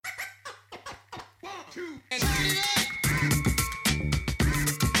2, and turn it up.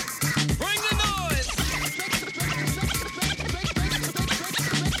 Bring the noise. Turn it up.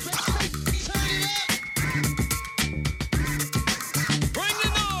 Bring the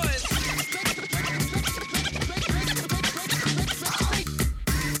noise.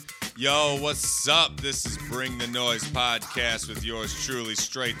 Yo, what's up? This is Bring the Noise podcast with yours truly,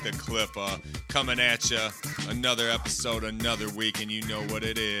 Straight the Clipper, coming at you. Another episode, another week, and you know what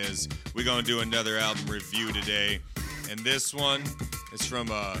it is. We're going to do another album review today, and this one is from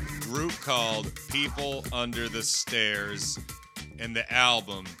a group called People Under the Stairs, and the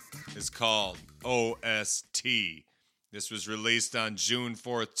album is called O.S.T. This was released on June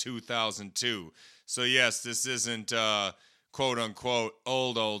 4th, 2002. So yes, this isn't quote-unquote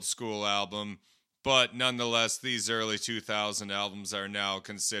old school album, but nonetheless, these early 2000 albums are now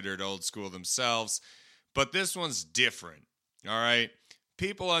considered old school themselves. But this one's different, all right?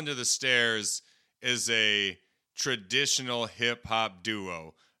 People Under the Stairs is a traditional hip-hop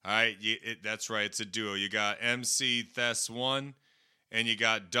duo, all right? That's right, it's a duo. You got MC Thes1, and you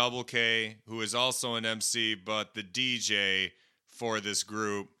got Double K, who is also an MC, but the DJ for this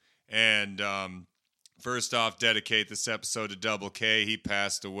group. And first off, dedicate this episode to Double K. He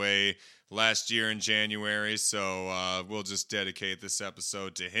passed away last year in January, so we'll just dedicate this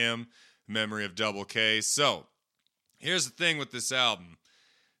episode to him. Memory of Double K. So, here's the thing with this album.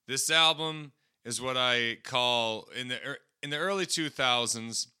 This album is what I call, in the early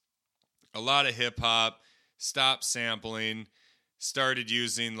 2000s, a lot of hip-hop stopped sampling, started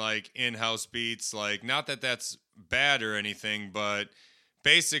using, like, in-house beats. Like, not that that's bad or anything, but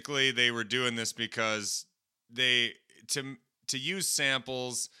basically they were doing this because to use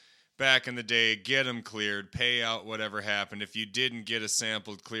samples back in the day, get them cleared, pay out whatever happened. If you didn't get a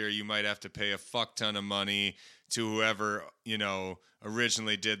sample clear, you might have to pay a fuck ton of money to whoever,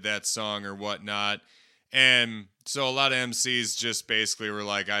 originally did that song or whatnot. And so a lot of MCs just basically were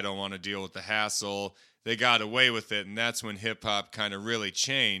like, I don't want to deal with the hassle. They got away with it, and that's when hip-hop kind of really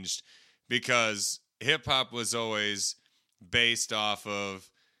changed, because hip-hop was always based off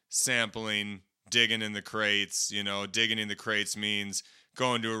of sampling, digging in the crates. Digging in the crates means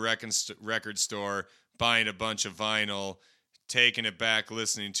going to a record store, buying a bunch of vinyl, taking it back,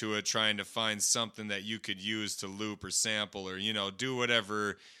 listening to it, trying to find something that you could use to loop or sample or, do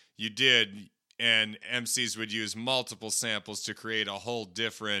whatever you did. And MCs would use multiple samples to create a whole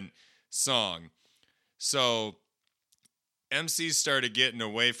different song. So MCs started getting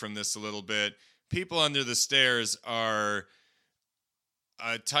away from this a little bit. People Under the Stairs are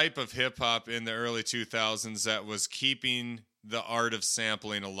a type of hip-hop in the early 2000s that was keeping the art of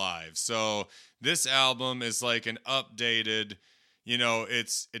sampling alive. So this album is like an updated,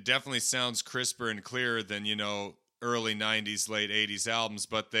 it definitely sounds crisper and clearer than, early 90s, late 80s albums,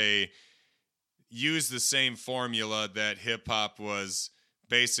 but they use the same formula that hip-hop was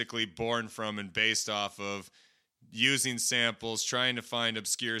basically born from and based off of, using samples, trying to find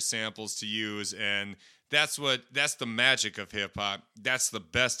obscure samples to use, and that's the magic of hip-hop. That's the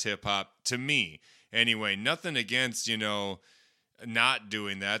best hip-hop to me. Anyway, nothing against, not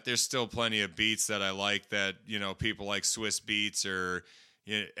doing that. There's still plenty of beats that I like that, people like Swiss Beats or,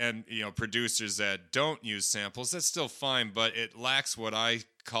 and producers that don't use samples. That's still fine, but it lacks what I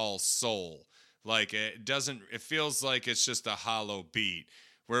call soul. Like, it feels like it's just a hollow beat,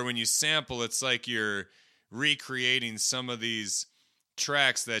 where when you sample, it's like you're recreating some of these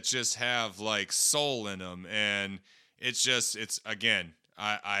tracks that just have like soul in them. And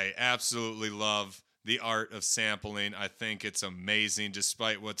I absolutely love the art of sampling. I think it's amazing,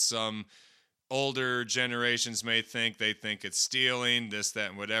 despite what some older generations may think. They think it's stealing, this, that,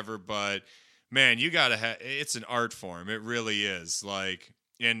 and whatever. But man, it's an art form. It really is. Like,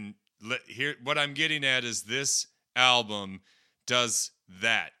 and here, what I'm getting at is this album does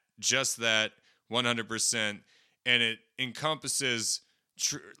that, just that 100%. And it encompasses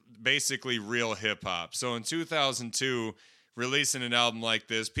basically real hip-hop. So in 2002, releasing an album like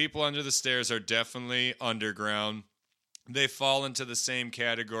this, People Under the Stairs are definitely underground. They fall into the same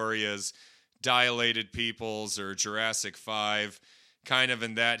category as Dilated Peoples or Jurassic 5, kind of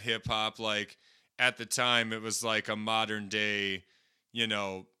in that hip-hop. Like, at the time, it was like a modern-day,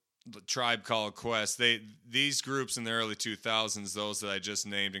 Tribe Called Quest. These groups in the early 2000s, those that I just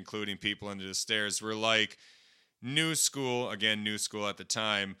named, including People Under the Stairs, were like new school at the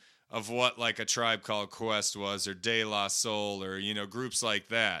time, of what like a Tribe Called Quest was, or De La Soul, or groups like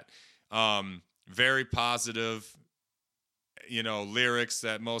that. Very positive, lyrics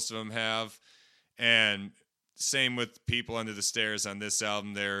that most of them have, and same with People Under the Stairs on this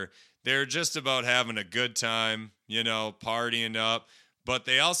album. They're just about having a good time, partying up, but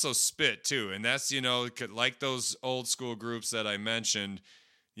they also spit too. And that's, like those old school groups that I mentioned,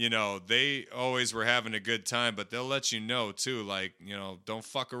 they always were having a good time, but they'll let you know too, like, don't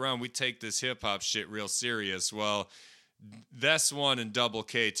fuck around. We take this hip hop shit real serious. Well, O.S.T and Double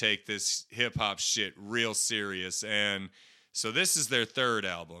K take this hip hop shit real serious. And so this is their third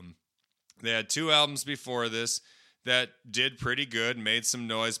album. They had two albums before this that did pretty good, made some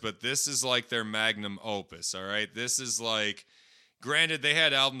noise, but this is like their magnum opus, all right? This is like, granted, they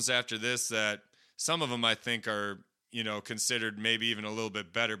had albums after this that some of them I think are, considered maybe even a little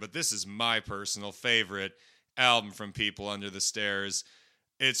bit better, but this is my personal favorite album from People Under the Stairs.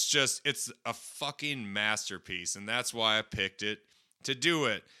 It's a fucking masterpiece, and that's why I picked it to do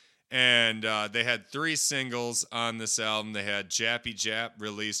it. And they had 3 singles on this album. They had Jappy Jap,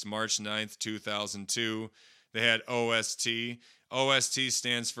 released March 9th, 2002. They had O.S.T. O.S.T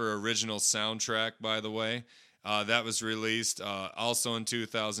stands for Original Soundtrack, by the way. That was released also in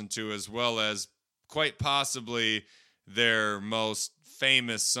 2002, as well as quite possibly their most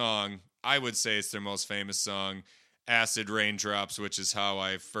famous song. I would say it's their most famous song, Acid Raindrops, which is how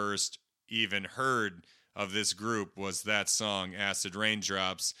I first even heard of this group, was that song, Acid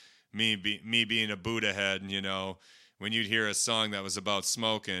Raindrops. Me being a Buddha head, when you'd hear a song that was about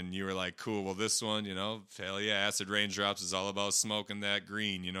smoking, you were like, cool, well, this one, hell yeah, Acid Raindrops is all about smoking that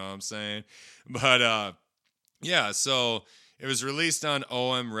green, you know what I'm saying? But, yeah, so it was released on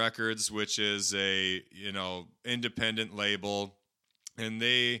OM Records, which is a, independent label, and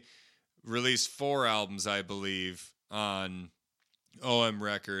they released 4 albums, I believe, on OM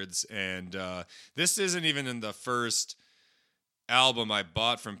Records, and this isn't even in the first album I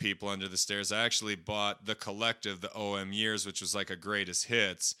bought from People Under the Stairs. I actually bought the collective, the OM Years, which was like a greatest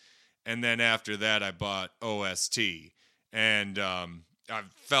hits, and then after that I bought O.S.T, and I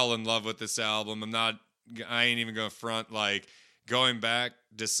fell in love with this album. I ain't even gonna front, like, going back,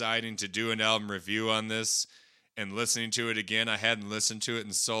 deciding to do an album review on this and listening to it again. I hadn't listened to it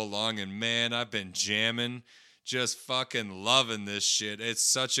in so long, and man, I've been jamming, just fucking loving this shit. It's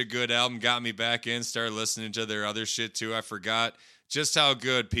such a good album. Got me back in, started listening to their other shit too. I forgot just how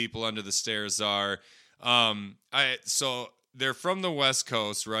good People Under the Stairs are. So they're from the West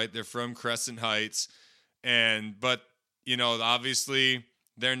Coast, right? They're from Crescent Heights, but obviously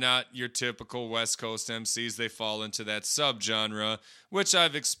they're not your typical West Coast MCs. They fall into that subgenre, which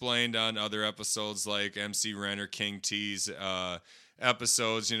I've explained on other episodes like MC Ren or King T's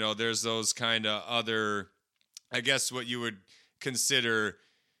episodes. There's those kind of other, I guess what you would consider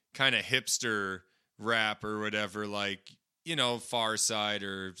kind of hipster rap or whatever, like, Far Side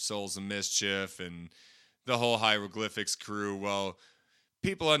or Souls of Mischief and the whole Hieroglyphics crew. Well,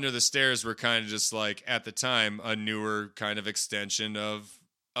 People Under the Stairs were kind of just like, at the time, a newer kind of extension of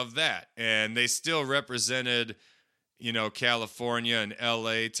that. And they still represented, California and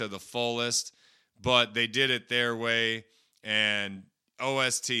LA to the fullest, but they did it their way. And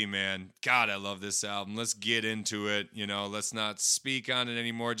O.S.T, man, God, I love this album. Let's get into it. Let's not speak on it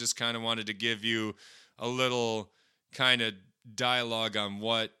anymore. Just kind of wanted to give you a little kind of dialogue on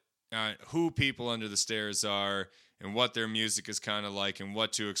who People Under the Stairs are and what their music is kind of like and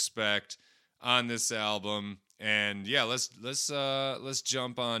what to expect on this album. And yeah, let's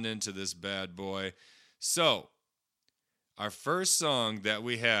jump on into this bad boy. So, our first song that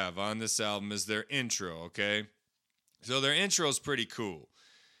we have on this album is their intro, okay? So their intro is pretty cool.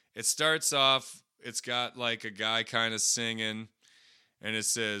 It starts off, it's got like a guy kind of singing, and it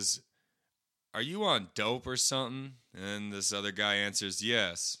says, "Are you on dope or something?" And this other guy answers,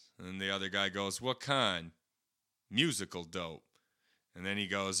 "Yes." And the other guy goes, "What kind?" "Musical dope." And then he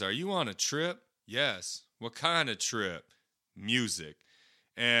goes, "Are you on a trip?" "Yes." "What kind of trip?" "Music."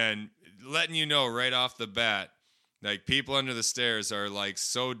 And letting you know right off the bat, like, People Under the Stairs are like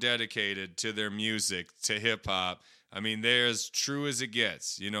so dedicated to their music, to hip hop. I mean, they're as true as it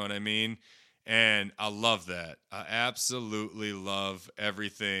gets, you know what I mean? And I love that. I absolutely love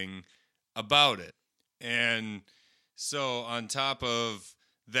everything about it. And so on top of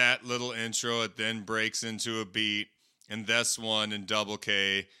that little intro, it then breaks into a beat, and O.S.T and Double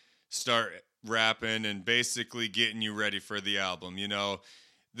K start rapping and basically getting you ready for the album.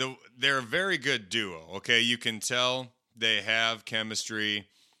 They're a very good duo, okay? You can tell they have chemistry.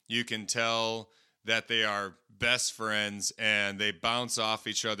 You can tell that they are best friends, and they bounce off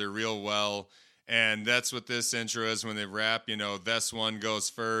each other real well. And that's what this intro is when they rap. O.S.T goes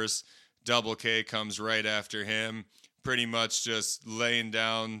first. Double K comes right after him, pretty much just laying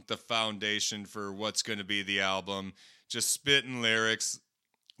down the foundation for what's going to be the album. Just spitting lyrics,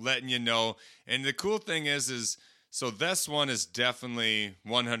 letting you know. And the cool thing is so O.S.T is definitely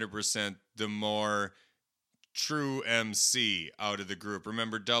 100% the more true MC out of the group.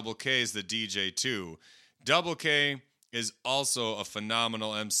 Remember, Double K is the DJ too. Double K is also a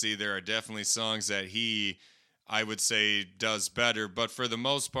phenomenal MC. There are definitely songs that he, I would say, does better. But for the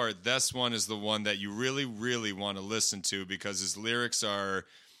most part, this one is the one that you really, really want to listen to because his lyrics are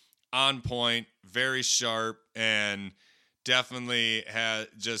on point, very sharp, and definitely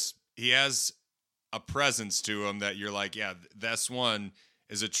he has a presence to him that you're like, yeah, this one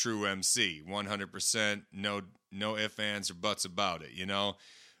is a true MC, 100%, no ifs, ands, or buts about it, you know?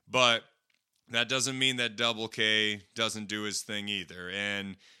 But that doesn't mean that Double K doesn't do his thing either.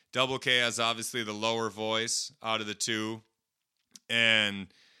 And Double K has obviously the lower voice out of the two. And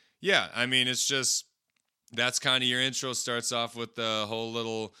yeah, I mean, it's just, that's kind of your intro. Starts off with the whole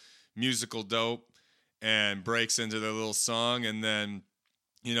little musical dope and breaks into the little song. And then,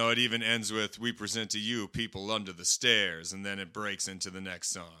 you know, it even ends with, we present to you people under the stairs. And then it breaks into the next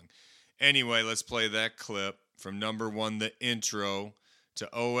song. Anyway, let's play that clip from number one, the intro, to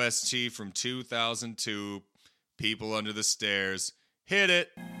O.S.T. from 2002, People Under the Stairs. Hit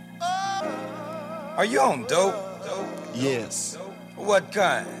it. Are you on dope? Yes. What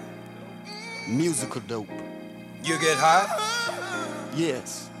kind? Musical dope. You get high?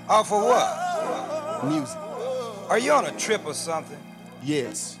 Yes. Off of what? Music. Are you on a trip or something?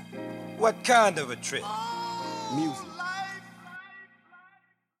 Yes. What kind of a trip? Music.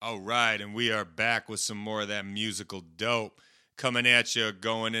 All right, and we are back with some more of that musical dope coming at you.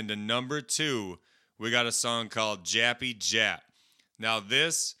 Going into number two, we got a song called Jappy Jap. Now,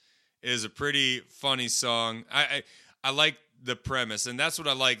 this is a pretty funny song. I like the premise, and that's what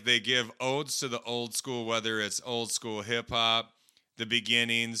I like. They give odes to the old school, whether it's old school hip-hop, the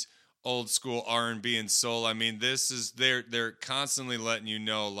beginnings, old school R&B and soul. I mean, this is they're constantly letting you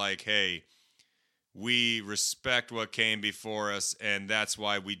know, like, hey, we respect what came before us, and that's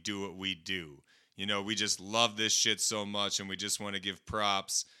why we do what we do. You know, we just love this shit so much, and we just want to give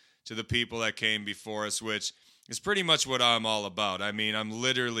props to the people that came before us, which is pretty much what I'm all about. I mean, I'm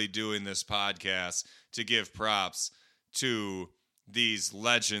literally doing this podcast to give props to these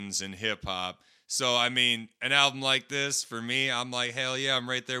legends in hip-hop. So, I mean, an album like this, for me, I'm like, hell yeah, I'm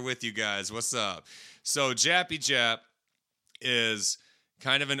right there with you guys. What's up? So, Jappy Jap is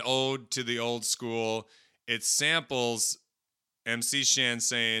kind of an ode to the old school. It samples MC Shan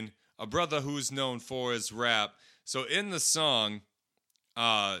saying, a brother who's known for his rap. So in the song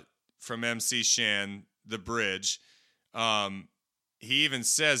from MC Shan, the bridge, he even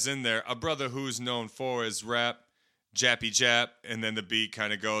says in there, a brother who's known for his rap, Jappy Jap, and then the beat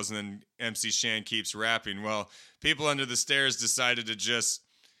kind of goes, and then MC Shan keeps rapping. Well, People Under the Stairs decided to just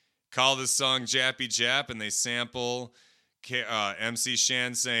call this song Jappy Jap, and they sample MC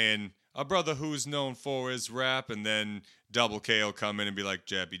Shan saying, a brother who's known for his rap, and then Double K will come in and be like,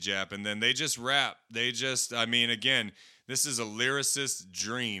 Jappy Jap, and then they just rap. They just, I mean, again, this is a lyricist's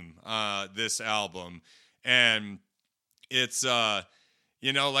dream, this album, and it's,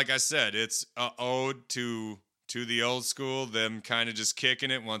 you know, like I said, it's an ode to the old school, them kind of just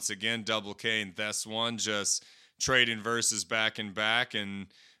kicking it. Once again, Double K and Thess One just trading verses back and back, and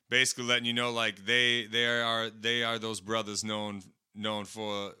basically letting you know, like, they are those brothers known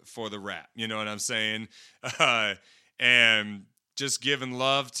for the rap. You know what I'm saying? And just giving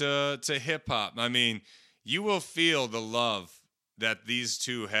love to hip hop. I mean, you will feel the love that these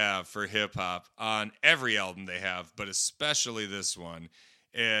two have for hip hop on every album they have, but especially this one.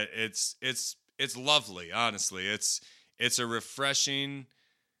 It's lovely, honestly. It's a refreshing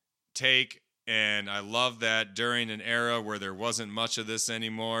take. And I love that during an era where there wasn't much of this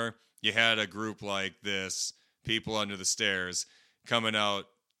anymore, you had a group like this, People Under the Stairs, coming out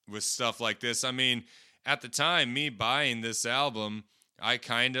with stuff like this. I mean, at the time, me buying this album, I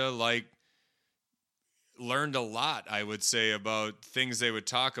kind of like learned a lot, I would say, about things they would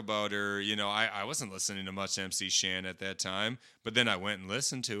talk about. Or, you know, I wasn't listening to much MC Shan at that time, but then I went and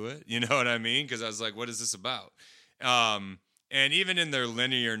listened to it. You know what I mean? Because I was like, what is this about? And even in their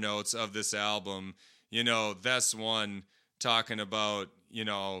linear notes of this album, you know, Thess One talking about, you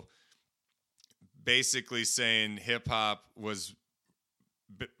know, basically saying hip hop was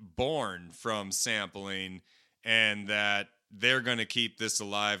born from sampling, and that they're going to keep this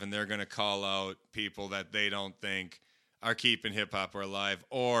alive, and they're going to call out people that they don't think are keeping hip hop alive,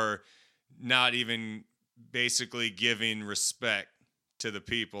 or not even basically giving respect to the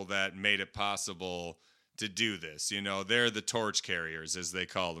people that made it possible to do this. You know, they're the torch carriers, as they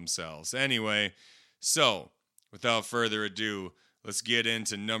call themselves. Anyway, so without further ado, let's get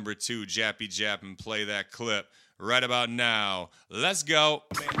into number two, Jappy Jap, and play that clip right about now. Let's go.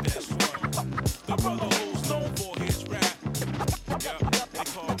 Man, that's one. The brother who's known for his rap. Yeah, they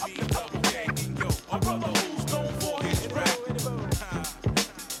call me Double K. Yo, a brother who's his own forehead and rap.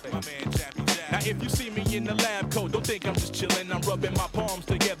 My man Jappy Jack. Now if you see me in the lab coat, don't think I'm just chillin'. I'm rubbing my palms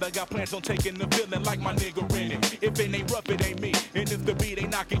together. Got plans on taking the villain like my nigga in it. If it ain't rough, it ain't me. And if the beat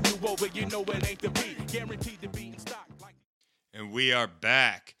ain't knocking you over, you know it ain't the beat. Guaranteed to be in stock. And we are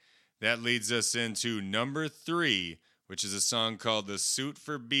back. That leads us into number 3, which is a song called The Suit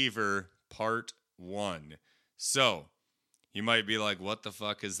for Beaver Part 1. So, you might be like, what the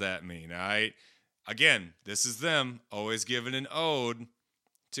fuck does that mean? All right. Again, this is them always giving an ode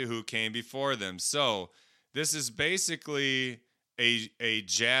to who came before them. So, this is basically a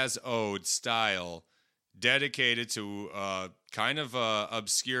jazz ode style dedicated to kind of a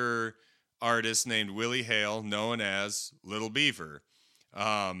obscure artist named Willie Hale, known as Little Beaver.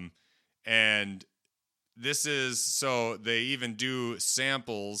 And this is, so they even do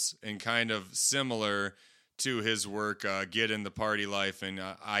samples and kind of similar to his work, Get in the Party Life and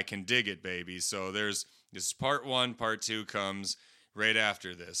I Can Dig It, Baby. So this is part 1, part 2 comes right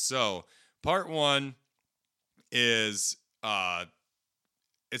after this. So part 1 is,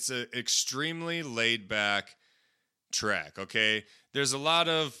 it's an extremely laid back track, okay? There's a lot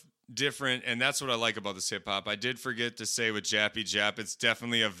of different, and that's what I like about this hip hop. I did forget to say with Jappy Jap, it's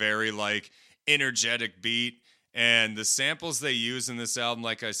definitely a very like energetic beat, and the samples they use in this album,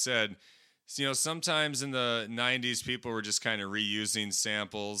 like I said, you know, sometimes in the 90s people were just kind of reusing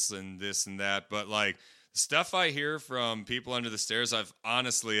samples and this and that, but like stuff I hear from People Under the Stairs, I've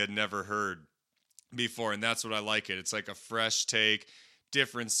honestly had never heard before, and that's what I like it. It's like a fresh take,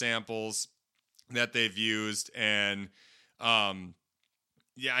 different samples that they've used, and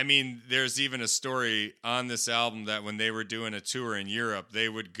yeah, I mean, there's even a story on this album that when they were doing a tour in Europe, they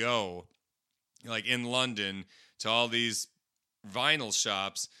would go, like in London, to all these vinyl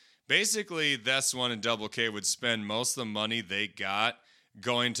shops. Basically, This One and Double K would spend most of the money they got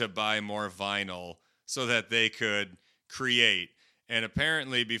going to buy more vinyl so that they could create. And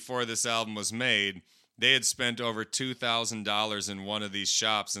apparently, before this album was made, they had spent over $2,000 in one of these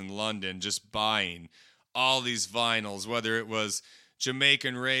shops in London just buying all these vinyls, whether it was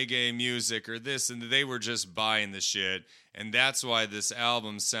Jamaican reggae music or this, and they were just buying the shit. And that's why this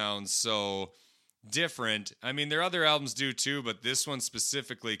album sounds so different. I mean, their other albums do too, but this one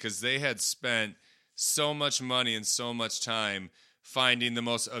specifically, because they had spent so much money and so much time finding the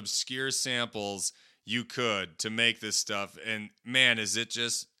most obscure samples you could to make this stuff. And man, is it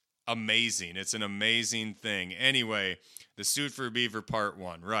just amazing. It's an amazing thing. Anyway, The Suit for Beaver Part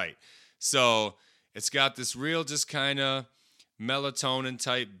 1, right. So it's got this real just kind of melatonin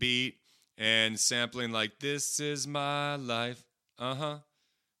type beat and sampling like "This Is My Life," and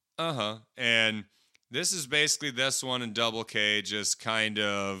this is basically This One and Double K just kind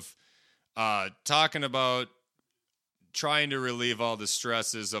of talking about trying to relieve all the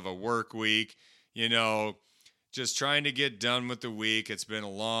stresses of a work week, you know, just trying to get done with the week. It's been a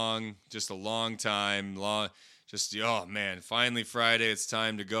long time, oh man, finally Friday, it's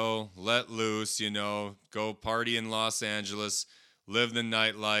time to go let loose, you know, go party in Los Angeles, live the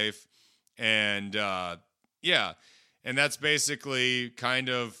nightlife. And yeah, and that's basically kind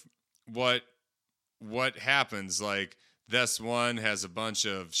of what happens. Like, this one has a bunch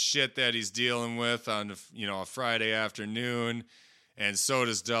of shit that he's dealing with on, you know, a Friday afternoon, and so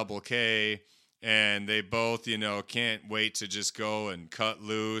does Double K. And they both, you know, can't wait to just go and cut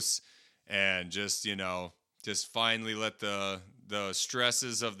loose and just, you know, just finally let the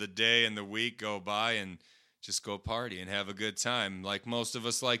stresses of the day and the week go by and just go party and have a good time, like most of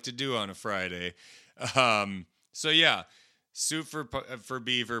us like to do on a Friday. So yeah, Suit for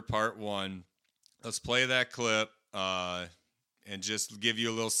Beaver Part 1. Let's play that clip and just give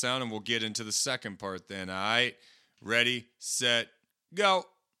you a little sound, and we'll get into the second part then. All right, ready, set, go.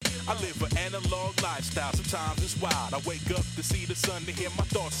 I live an analog lifestyle, sometimes it's wild. I wake up to see the sun, to hear my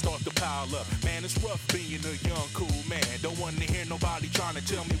thoughts start to pile up. Man, it's rough being a young, cool man. Don't want to hear nobody trying to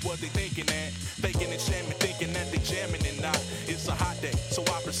tell me what they thinking at. Faking and shaming, thinking that they jamming and not. It's a hot day, so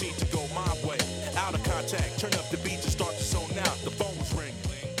I proceed to go my way. Out of contact, turn up the beat and start to zone out. The phone's ringing.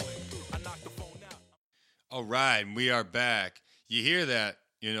 I knock the phone out. All right, and we are back. You hear that?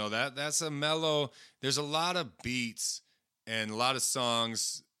 You know, that's a mellow. There's a lot of beats and a lot of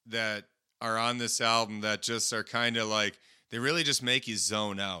songs that are on this album that just are kind of like, they really just make you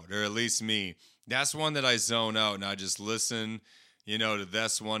zone out, or at least me. That's one that I zone out and I just listen, you know, to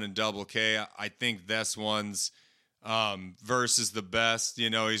This One and Double K. I think This One's verse is the best.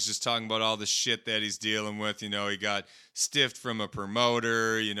 You know, he's just talking about all the shit that he's dealing with. You know, he got stiffed from a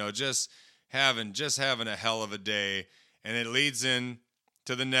promoter, you know, just having a hell of a day. And it leads in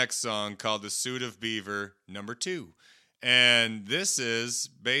to the next song called The Suit of Beaver, number 2. And this is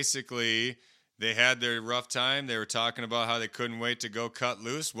basically they had their rough time. They were talking about how they couldn't wait to go cut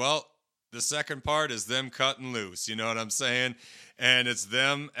loose. Well, the second part is them cutting loose. You know what I'm saying? And it's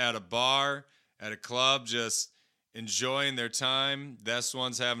them at a bar, at a club, just enjoying their time. This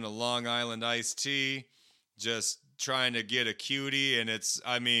one's having a Long Island iced tea, just trying to get a cutie. And it's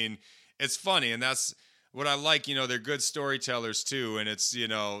funny. And that's what I like. They're good storytellers too. And it's,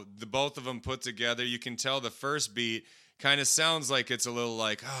 the both of them put together. You can tell the first beat kind of sounds like it's a little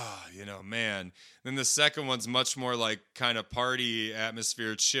like, man. Then the second one's much more like kind of party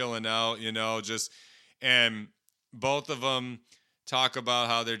atmosphere, chilling out, and both of them talk about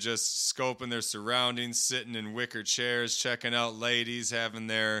how they're just scoping their surroundings, sitting in wicker chairs, checking out ladies, having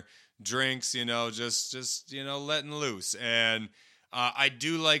their drinks, just letting loose. And I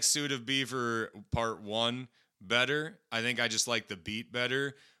do like Suit of Beaver Part 1 better. I think I just like the beat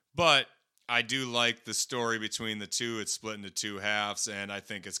better, but I do like the story between the two. It's split into two halves, and I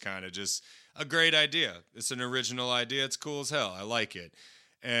think it's kind of just a great idea. It's an original idea. It's cool as hell. I like it.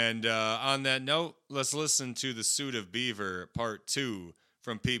 And on that note, let's listen to the Suit of Beaver Part 2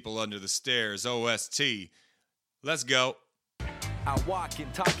 from People Under the Stairs, O.S.T. Let's go. I walk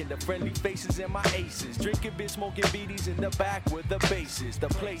and talking to friendly faces and my aces. Drinking beer, smoking beaties in the back with the bases. The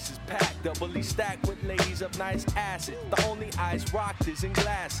place is packed, doubly stacked with ladies of nice asses. The only ice rocked is in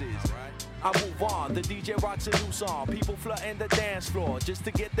glasses. I move on, the DJ rocks a new song. People flooding the dance floor just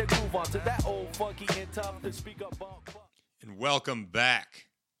to get their groove on to that old funky and tough to speak up. And welcome back.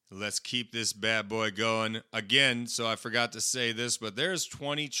 Let's keep this bad boy going. Again, so I forgot to say this, but there's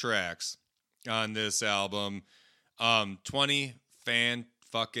 20 tracks on this album. 20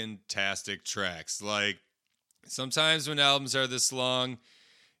 fan-fucking-tastic tracks. Like, sometimes when albums are this long,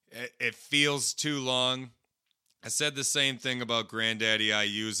 it feels too long. I said the same thing about Granddaddy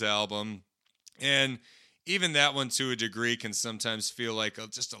IU's album, and even that one to a degree can sometimes feel like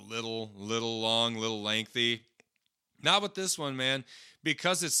just a little long, little lengthy. Not with this one, man,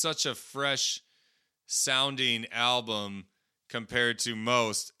 because it's such a fresh sounding album compared to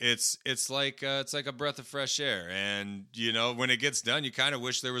most. It's like a breath of fresh air, and when it gets done, you kind of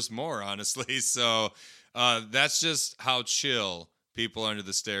wish there was more, honestly. So that's just how chill People Under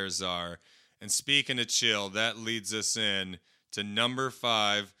the Stairs are. And speaking of chill, that leads us in to number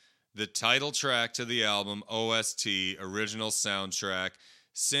 5, the title track to the album, O.S.T. original soundtrack.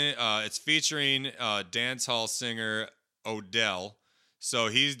 It's featuring dance hall singer Odell. So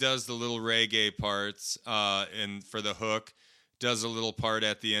he does the little reggae parts, and for the hook, does a little part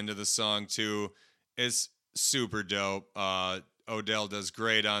at the end of the song too. It's super dope. Odell does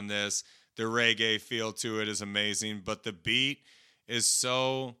great on this. The reggae feel to it is amazing, but the beat is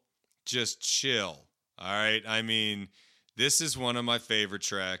so just chill. All right. I mean, this is one of my favorite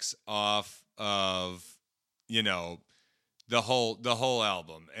tracks off of, the whole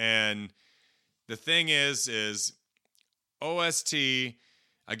album. And the thing is OST,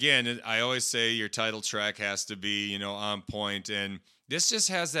 again, I always say your title track has to be, on point. And this just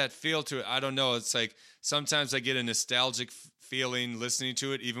has that feel to it. I don't know. It's like sometimes I get a nostalgic feeling listening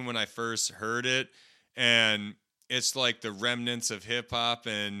to it, even when I first heard it. And it's like the remnants of hip hop.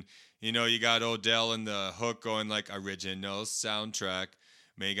 And, you got Odell in the hook going like original soundtrack.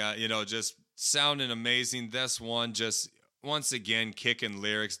 You got, just sounding amazing. This one just, once again, kicking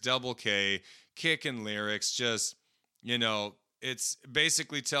lyrics, double K, kicking lyrics, just, it's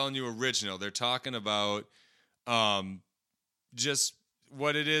basically telling you original. They're talking about just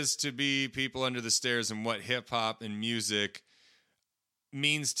what it is to be People Under the Stairs and what hip-hop and music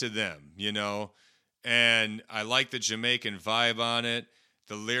means to them, And I like the Jamaican vibe on it.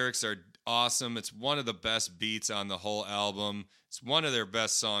 The lyrics are awesome. It's one of the best beats on the whole album. It's one of their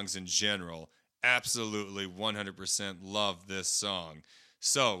best songs in general. Absolutely 100% love this song.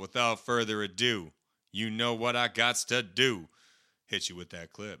 So, without further ado, you know what I gots to do. Hit you with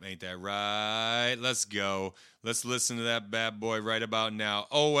that clip. Ain't that right? Let's go. Let's listen to that bad boy right about now.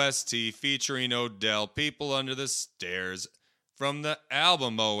 OST featuring Odell, People Under the Stairs, from the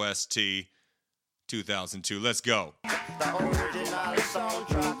album OST 2002. Let's go. The original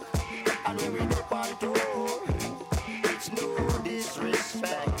soundtrack, and we dip on tour. It's no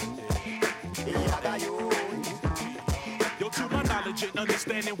disrespect. Yo, to my knowledge and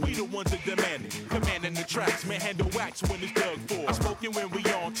understanding, we the ones that demand it. Commanding the tracks, man, handle wax when it's dug for. I spoken when we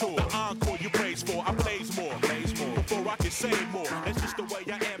on tour. The encore you praise for, I blaze more. Before I can say more. That's just the way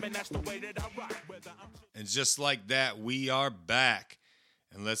I am, and that's the way that I rock. And just like that, we are back.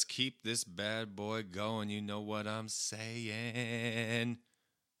 And let's keep this bad boy going. You know what I'm saying.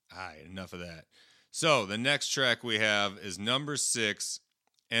 All right, enough of that. So the next track we have is number 6,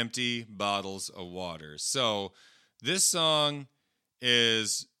 Empty Bottles of Water. So this song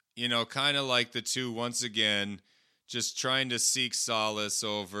is kind of like the two, once again, just trying to seek solace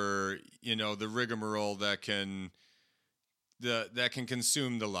over, the rigmarole that can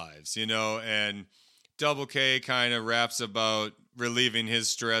consume the lives, and Double K kind of raps about relieving his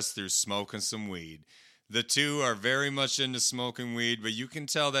stress through smoking some weed. The two are very much into smoking weed, but you can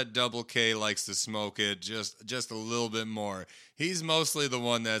tell that Double K likes to smoke it just a little bit more. He's mostly the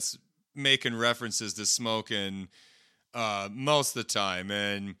one that's making references to smoking most of the time,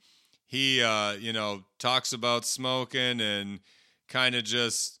 and he talks about smoking and kind of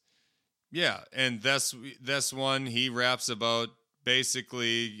just and that's one he raps about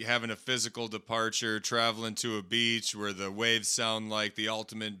basically having a physical departure, traveling to a beach where the waves sound like the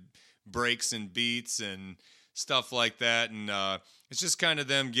ultimate breaks and beats and stuff like that, and it's just kind of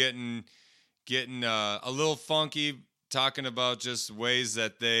them getting a little funky, talking about just ways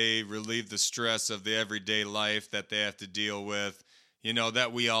that they relieve the stress of the everyday life that they have to deal with,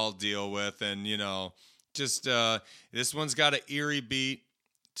 that we all deal with, and just this one's got an eerie beat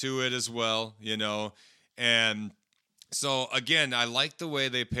to it as well, and so again, I like the way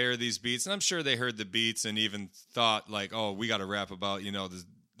they pair these beats, and I'm sure they heard the beats and even thought like, oh, we got to rap about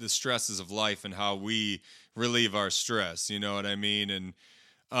the stresses of life and how we relieve our stress. You know what I mean? And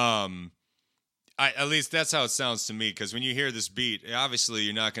at least that's how it sounds to me. Because when you hear this beat, obviously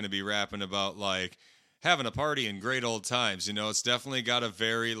you're not going to be rapping about like having a party and great old times. It's definitely got a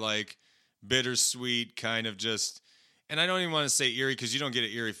very like bittersweet kind of just. And I don't even want to say eerie because you don't get an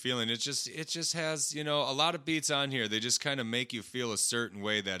eerie feeling. It just has, a lot of beats on here. They just kind of make you feel a certain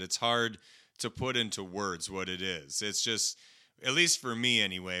way that it's hard to put into words what it is. It's just, at least for me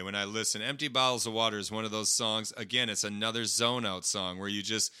anyway, when I listen, Empty Bottles of Water is one of those songs. Again, it's another zone out song where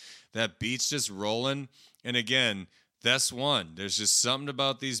that beat's just rolling. And again, that's one. There's just something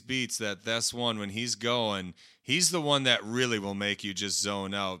about these beats that's one. When he's going, he's the one that really will make you just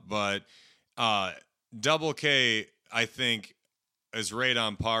zone out. But Double K, I think, is right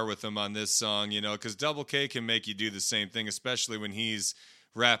on par with him on this song, because Double K can make you do the same thing, especially when he's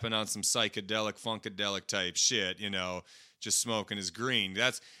rapping on some psychedelic, funkadelic type shit, just smoking his green.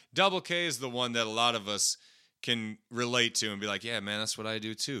 That's Double K is the one that a lot of us can relate to and be like, yeah, man, that's what I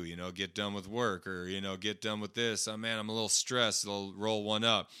do too, get done with work or, get done with this. Oh, man, I'm a little stressed. I'll roll one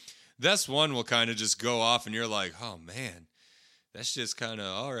up. This one will kind of just go off and you're like, oh, man, that's just kind of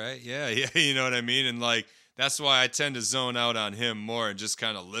all right. Yeah, you know what I mean? And like, that's why I tend to zone out on him more and just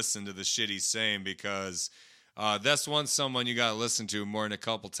kind of listen to the shit he's saying, because that's someone you got to listen to more than a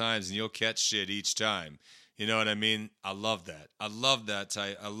couple times and you'll catch shit each time. You know what I mean? I love that. I love that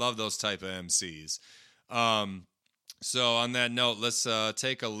type. I love those type of MCs. So on that note, let's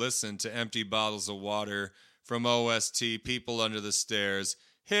take a listen to Empty Bottles of Water from O.S.T, People Under the Stairs.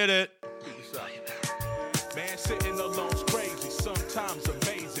 Hit it. Man, sitting alone's crazy, sometimes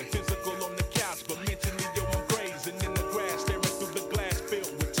amazing. Physical on the couch, but mentally, yo, I'm grazing in the grass, staring through the glass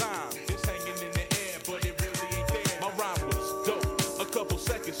filled with time. It's hanging in the air, but it really ain't there. My rhyme was dope a couple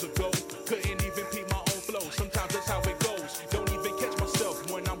seconds ago. Couldn't even peep my own flow. Sometimes that's how it goes. Don't even catch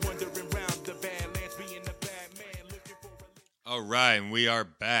myself when I'm wandering around the Badlands, being a bad man, looking for relief. All right, and we are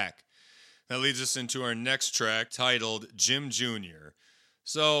back. That leads us into our next track titled Jim Jr.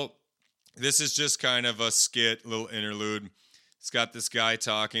 So this is just kind of a skit, little interlude. It's got this guy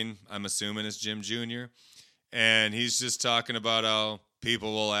talking, I'm assuming it's Jim Jr., and he's just talking about how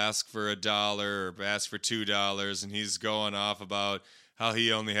people will ask for $1 or ask for $2, and he's going off about how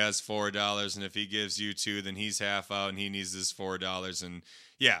he only has $4, and if he gives you $2, then he's half out, and he needs this $4. And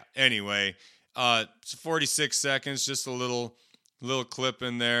yeah, anyway, it's 46 seconds, just a little clip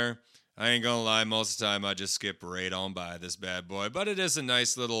in there. I ain't gonna lie, most of the time I just skip right on by this bad boy. But it is a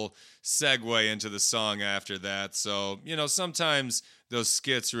nice little segue into the song after that. So, sometimes those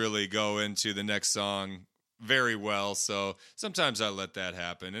skits really go into the next song very well. So sometimes I let that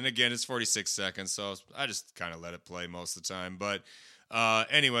happen. And again, it's 46 seconds, so I just kind of let it play most of the time. But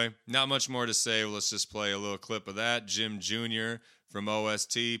anyway, not much more to say. Let's just play a little clip of that. Jim Jr. from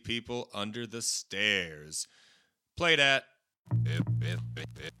O.S.T, People Under the Stairs. Play that.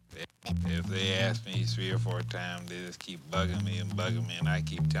 If they ask me 3 or 4 times, they just keep bugging me, and I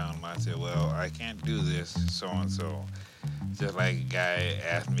keep telling them, I said, well, I can't do this, so-and-so. Just like a guy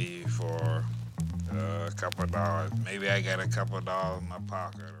asked me for a couple of dollars. Maybe I got a couple of dollars in my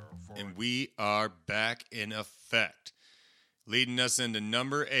pocket. And we are back in effect. Leading us into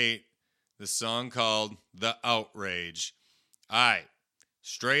number 8, the song called The Outrage. All right,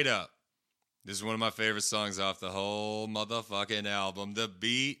 straight up. This is one of my favorite songs off the whole motherfucking album. The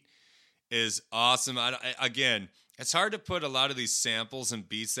beat is awesome. Again, it's hard to put a lot of these samples and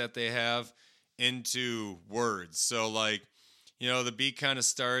beats that they have into words. So, like, the beat kind of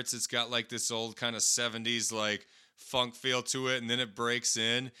starts. It's got like this old kind of 70s like funk feel to it, and then it breaks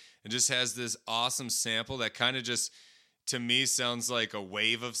in and just has this awesome sample that kind of just, to me, sounds like a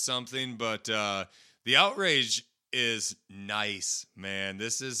wave of something. But the outrage is nice, man.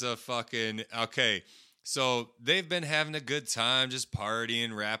 This is a fucking okay. So they've been having a good time, just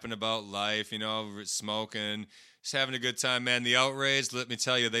partying, rapping about life, smoking, just having a good time, man. The outrage, let me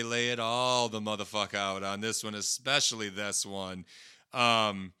tell you, they lay it all the motherfucker out on this one, especially this one.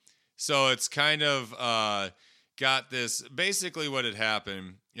 So it's kind of got this. Basically, what had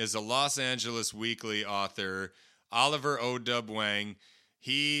happened is a Los Angeles Weekly author, Oliver O. Wang,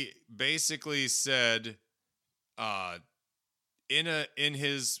 he basically said, in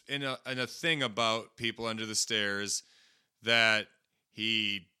a thing about People Under the Stairs, that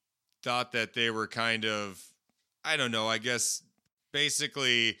he thought that they were kind of, I don't know, I guess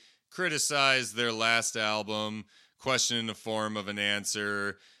basically criticized their last album, question in the form of an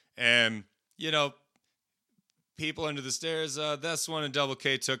answer, and People Under the Stairs, this one and Double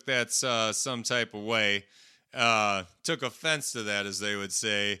K took that some type of way, took offense to that, as they would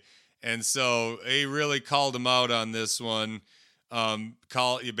say. And so he really called him out on this one.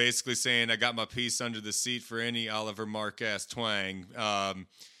 You basically saying, I got my piece under the seat for any Oliver Mark-ass twang.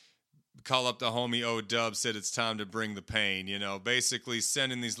 Call up the homie O-Dub, said it's time to bring the pain. Basically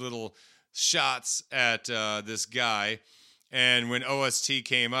sending these little shots at this guy. And when O.S.T.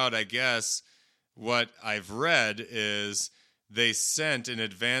 came out, I guess what I've read is they sent an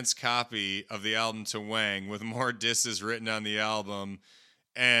advance copy of the album to Wang with more disses written on the album.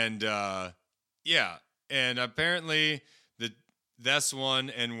 And and apparently this one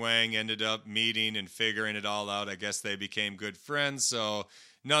and Wang ended up meeting and figuring it all out. I guess they became good friends. So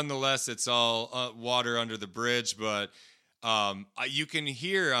nonetheless, it's all water under the bridge. But you can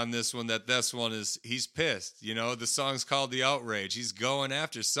hear on this one that this one he's pissed. The song's called The Outrage. He's going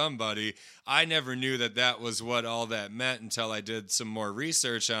after somebody. I never knew that was what all that meant until I did some more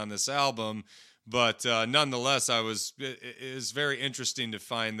research on this album. But nonetheless, it was very interesting to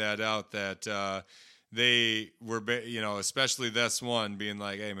find that out, that they were, especially this one being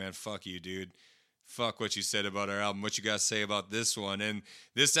like, hey, man, fuck you, dude. Fuck what you said about our album. What you got to say about this one? And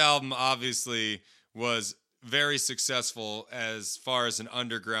this album obviously was very successful as far as an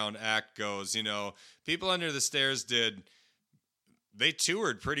underground act goes. People Under the Stairs they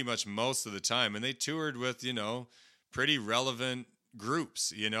toured pretty much most of the time, and they toured with, pretty relevant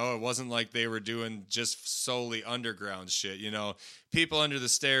groups. It wasn't like they were doing just solely underground shit. People Under the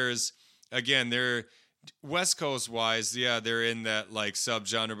Stairs, again, they're West Coast wise, they're in that like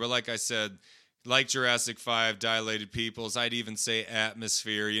subgenre, but like I said, like Jurassic 5, Dilated Peoples, I'd even say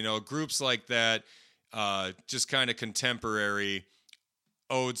Atmosphere, groups like that, just kind of contemporary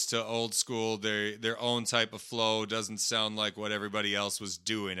odes to old school, their own type of flow, doesn't sound like what everybody else was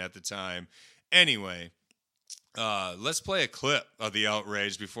doing at the time. Anyway, let's play a clip of The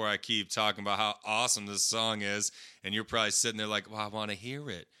Outrage before I keep talking about how awesome this song is. And you're probably sitting there like, well, I want to hear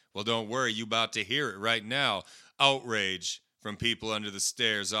it. Well, don't worry. You about to hear it right now. Outrage from People Under the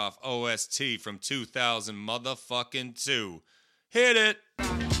Stairs off O.S.T. from 2000 motherfucking 2. Hit it.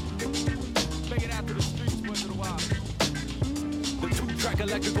 Make it out to the streets once in a while. The two-track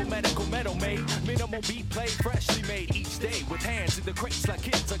electrical medical metal made. Minimal beat play, freshly made each day. With hands in the crates like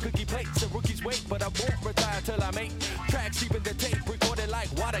kids on cookie plates. And rookies wait, but I won't retire till I make tracks deep in the tape. Recorded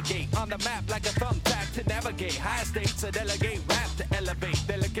like Watergate. On the map like a thumbtack to navigate. High stakes, a delegate. Rap to elevate.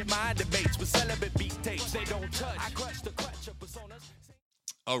 Delicate mind debates with celibate beat tapes. They don't touch. I crush the clutch of personas.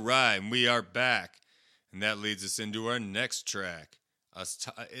 All right, and we are back. And that leads us into our next track.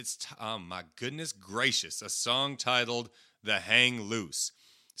 Oh my goodness gracious, a song titled The Hang Loose.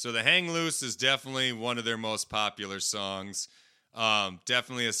 So The Hang Loose is definitely one of their most popular songs.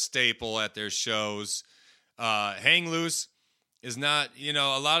 Definitely a staple at their shows. Hang Loose is not,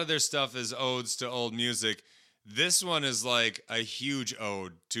 a lot of their stuff is odes to old music. This one is like a huge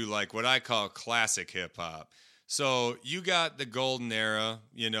ode to like what I call classic hip hop. So you got the golden era,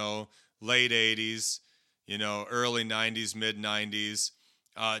 late 80s, early 90s, mid 90s,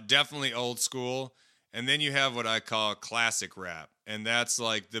 definitely old school. And then you have what I call classic rap. And that's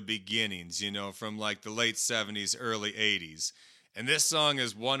like the beginnings, from like the late 70s, early 80s. And this song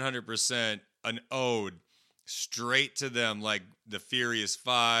is 100% an ode straight to them, like the Furious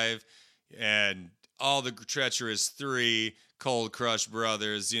Five and all the Treacherous Three, Cold Crush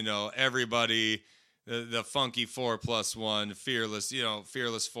Brothers, everybody, the Funky 4+1, Fearless,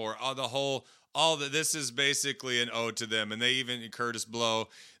 Fearless 4, this is basically an ode to them. And they even, Curtis Blow,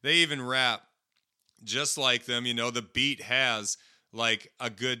 they even rap just like them. The beat has like a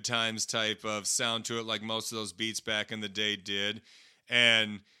good times type of sound to it, like most of those beats back in the day did.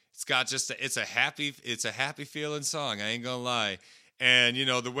 And it's got just it's a happy feeling song. I ain't gonna lie. And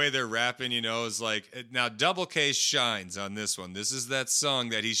the way they're rapping, is like now Double K shines on this one. This is that song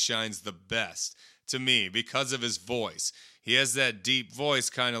that he shines the best to me because of his voice. He has that deep voice,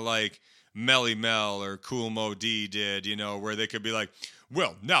 kind of like Melly Mel or Cool Mo D did, where they could be like,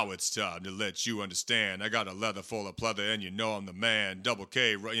 well, now it's time to let you understand. I got a leather full of pleather and I'm the man. Double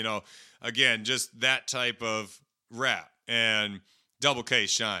K, again, just that type of rap. And Double K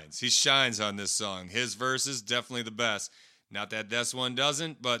shines. He shines on this song. His verse is definitely the best. Not that this one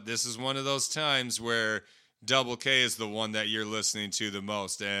doesn't, but this is one of those times where Double K is the one that you're listening to the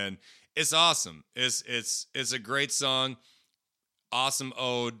most. And it's awesome. It's a great song. Awesome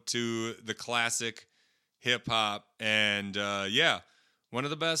ode to the classic hip hop. And one of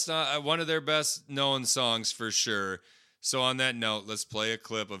the best, one of their best known songs for sure. So on that note, let's play a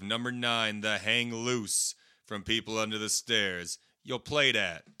clip of number 9, The Hang Loose from People Under the Stairs. You'll play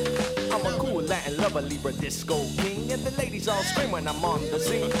that. I'm a cool Latin lover, Libra disco king, and the ladies all scream when I'm on the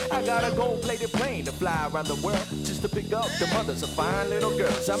scene. I got a gold-plated plane to fly around the world just to pick up the mothers of fine little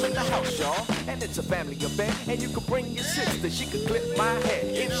girls. I'm in the house, y'all, and it's a family affair, and you can bring your sister, she could clip my hair.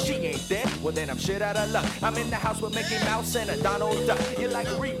 If she ain't there, well then I'm shit out of luck. I'm in the house with Mickey Mouse and a Donald Duck. You're like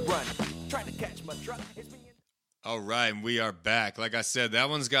a rerun, trying to catch my truck. It's me. All right, and we are back. Like I said, that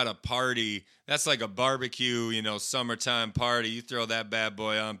one's got a party. That's like a barbecue, summertime party. You throw that bad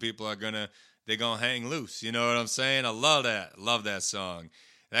boy on, people are gonna hang loose. You know what I'm saying? I love that. Love that song.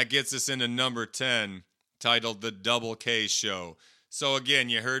 That gets us into number 10, titled The Double K Show. So again,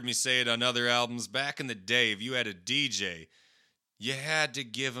 you heard me say it on other albums. Back in the day, if you had a DJ, you had to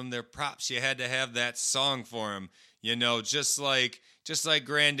give them their props. You had to have that song for them. Just like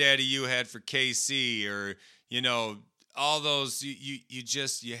Granddaddy you had for KC, or all those,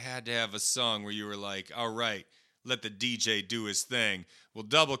 you had to have a song where you were like, all right, let the DJ do his thing. Well,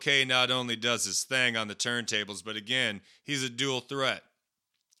 Double K not only does his thing on the turntables, but again, he's a dual threat.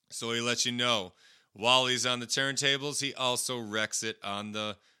 So he lets you know, while he's on the turntables, he also wrecks it on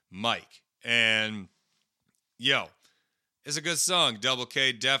the mic. And, it's a good song. Double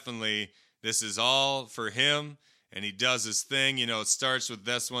K, definitely, this is all for him. And he does his thing. It starts with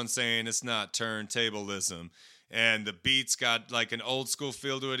this one saying it's not turntablism. And the beat's got like an old school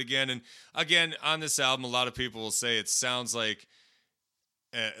feel to it again. And again, on this album, a lot of people will say it sounds like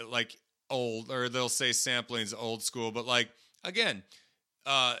old, or they'll say sampling's old school. But again,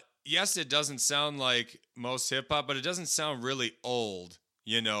 yes, it doesn't sound like most hip hop, but it doesn't sound really old,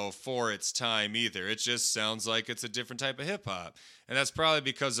 for its time either. It just sounds like it's a different type of hip hop. And that's probably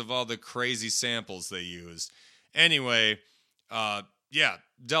because of all the crazy samples they used. Anyway,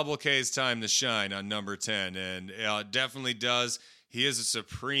 Double K's time to shine on number 10, and it definitely does. He is a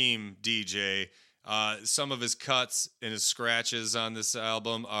supreme DJ. Some of his cuts and his scratches on this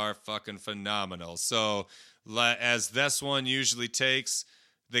album are fucking phenomenal. So, as this one usually takes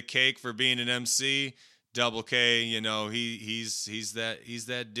the cake for being an MC, Double K, he's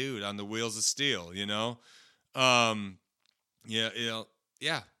that dude on the wheels of steel.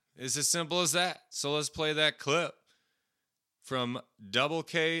 It's as simple as that. So let's play that clip from Double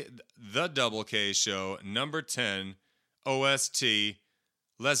K, The Double K Show, number 10, O.S.T.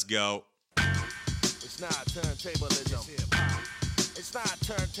 Let's go. It's not turntablism. It's not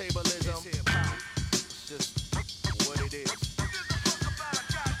turntablism. It's just what it is.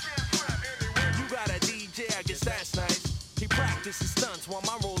 You got a DJ, I guess that's nice. He practices stunts while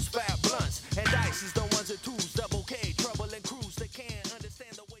my rolls fat blunts. And dice is the ones that twos. Double K, trouble and cruise. They can't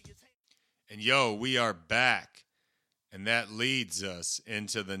understand the way it's. And we are back. And that leads us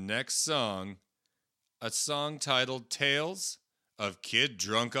into the next song, a song titled Tales of Kid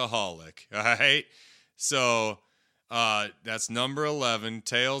Drunkaholic. All right? So that's number 11,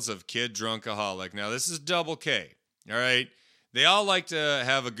 Tales of Kid Drunkaholic. Now, this is Double K. All right? They all like to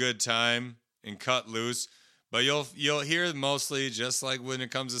have a good time and cut loose, but you'll hear mostly, just like when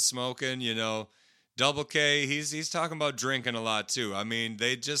it comes to smoking, Double K, he's talking about drinking a lot too. I mean,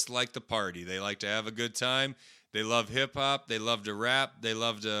 they just like to party. They like to have a good time. They love hip-hop, they love to rap, they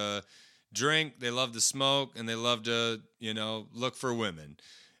love to drink, they love to smoke, and they love to, look for women.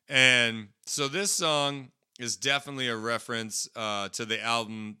 And so this song is definitely a reference to the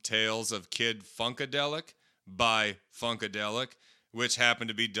album Tales of Kid Funkadelic by Funkadelic, which happened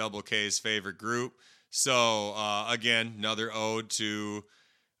to be Double K's favorite group. So, again, another ode to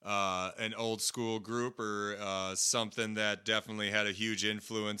an old school group, or something that definitely had a huge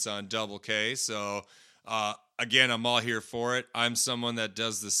influence on Double K. So, again, I'm all here for it. I'm someone that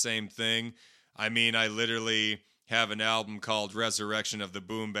does the same thing. I mean, I literally have an album called Resurrection of the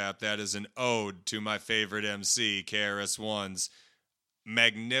Boom Bap. That is an ode to my favorite MC, KRS-One's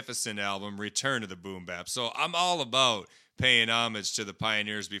magnificent album, Return to the Boom Bap. So I'm all about paying homage to the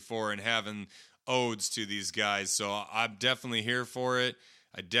pioneers before and having odes to these guys. So I'm definitely here for it.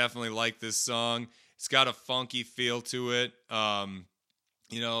 I definitely like this song. It's got a funky feel to it.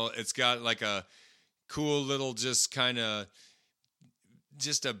 It's got like a cool little just a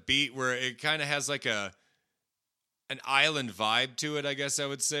beat where it kind of has like an island vibe to it, I guess I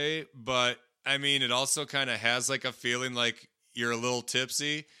would say. But I mean, it also kind of has like a feeling like you're a little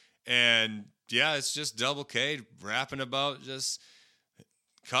tipsy. And yeah, it's just Double K rapping about just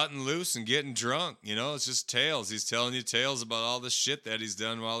cutting loose and getting drunk. It's just tales. He's telling you tales about all the shit that he's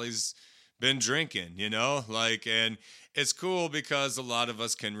done while he's been drinking, and it's cool because a lot of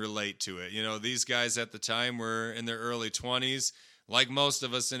us can relate to it. These guys at the time were in their early 20s. Like most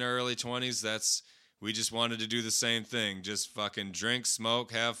of us in our early 20s, we just wanted to do the same thing. Just fucking drink,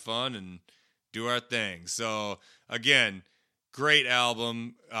 smoke, have fun, and do our thing. So, again, great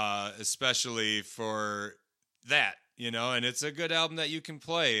album, especially for that, and it's a good album that you can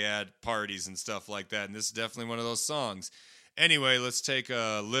play at parties and stuff like that. And this is definitely one of those songs. Anyway, let's take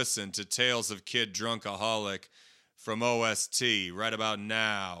a listen to Tales of Kid Drunkaholic from O.S.T. right about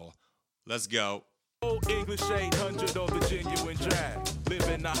now. Let's go. Old English 800 or the genuine drag.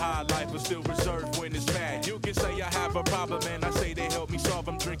 Living a high life but still reserved when it's mad. You can say I have a problem and I say they help me solve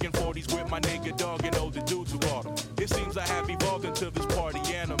them. Drinking 40s with my nigga dog and older dudes who bought them. It seems I have evolved into this party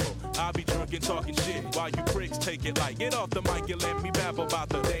animal. I'll be drunk and talking shit while you pricks take it light. Get off the mic and let me babble about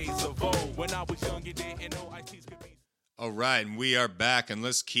the days of old. When I was young, you didn't know ITs could be. All right, and we are back, and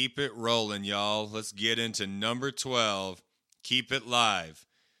let's keep it rolling, y'all. Let's get into number 12, Keep It Live.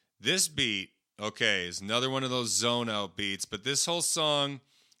 This beat, okay, is another one of those zone-out beats, but this whole song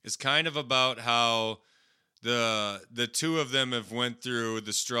is kind of about how the two of them have went through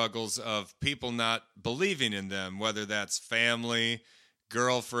the struggles of people not believing in them, whether that's family,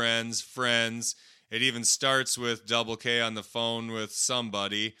 girlfriends, friends. It even starts with Double K on the phone with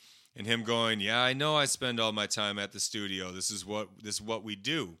somebody, and him going, yeah, I know I spend all my time at the studio. This is what we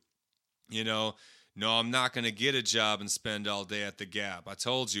do. No, I'm not going to get a job and spend all day at the Gap. I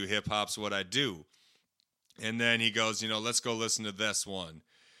told you hip-hop's what I do. And then he goes, let's go listen to this one.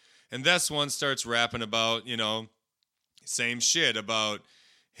 And this one starts rapping about, same shit about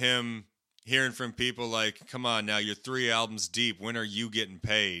him hearing from people like, come on now, you're 3 albums deep. When are you getting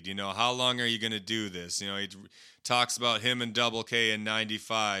paid? How long are you going to do this? He talks about him and Double K in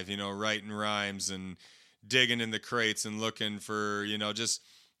 95, writing rhymes and digging in the crates and looking for, just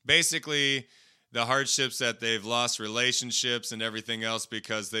basically the hardships that they've lost relationships and everything else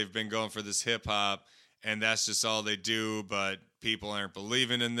because they've been going for this hip hop and that's just all they do, but people aren't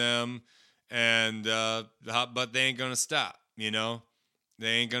believing in them. And, but they ain't going to stop, They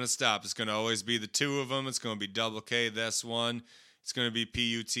ain't going to stop. It's going to always be the two of them. It's going to be Double K, this one. It's going to be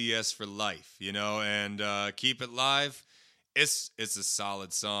PUTS for life, and Keep It Live. It's a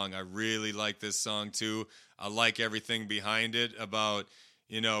solid song. I really like this song, too. I like everything behind it about,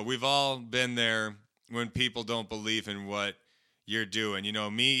 we've all been there when people don't believe in what you're doing.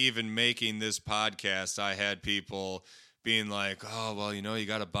 Me even making this podcast, I had people being like, oh, well, you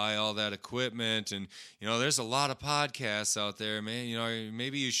got to buy all that equipment. And, there's a lot of podcasts out there, man.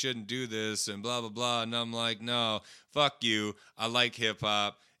 Maybe you shouldn't do this and blah, blah, blah. And I'm like, no, fuck you. I like hip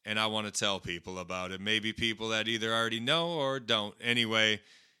hop and I want to tell people about it. Maybe people that either already know or don't. Anyway,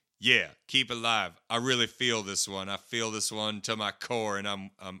 yeah, Keep It Live. I really feel this one. I feel this one to my core, and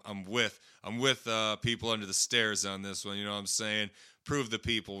I'm with people under the stairs on this one. You know what I'm saying? Prove the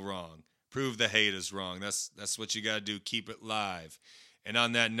people wrong. Prove the haters wrong. That's what you got to do. Keep it live. And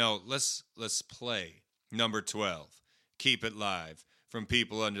on that note, let's play number 12. Keep It Live from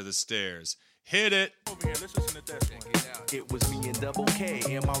People Under the Stairs. Hit it. Over here, let's listen to this one. It was me and Double K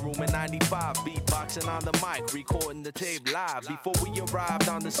in my room in 95, beatboxing on the mic, recording the tape live. Before we arrived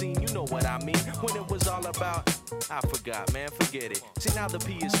on the scene, you know what I mean. When it was all about, I forgot, man, forget it. See, now the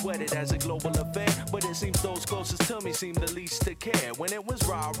P is sweated as a global affair, but it seems those closest to me seem the least to care. When it was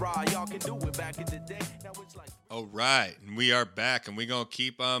rah-rah, y'all can do it back in the day. Now it's like... All right, and we are back, and we're going to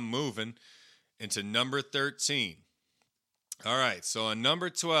keep on moving into number 13. All right, so on number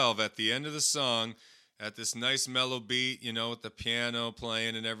 12, at the end of the song, at this nice mellow beat, with the piano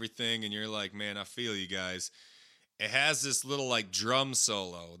playing and everything, and you're like, man, I feel you guys. It has this little, drum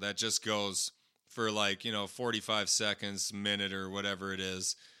solo that just goes for, 45 seconds, minute, or whatever it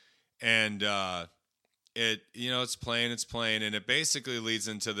is. And it's playing, and it basically leads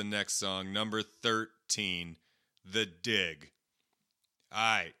into the next song, number 13, The Dig. All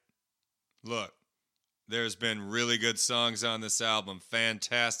right, look. There's been really good songs on this album.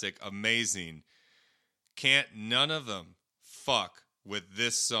 Fantastic, amazing. Can't none of them fuck with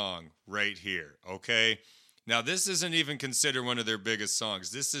this song right here, okay? Now, this isn't even considered one of their biggest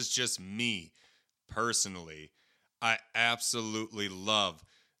songs. This is just me, personally. I absolutely love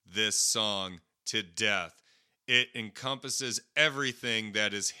this song to death. It encompasses everything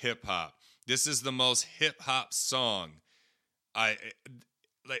that is hip hop. This is the most hip hop song I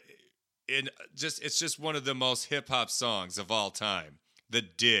like. It's just one of the most hip hop songs of all time. The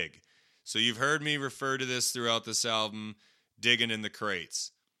Dig. So you've heard me refer to this throughout this album, digging in the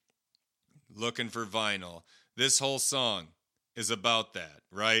crates, looking for vinyl. This whole song is about that,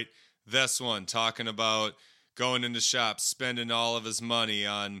 right? This one talking about going into shops, spending all of his money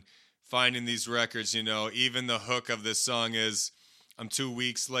on finding these records, you know. Even the hook of this song is, I'm 2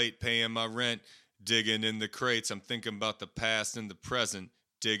 weeks late paying my rent, digging in the crates. I'm thinking about the past and the present,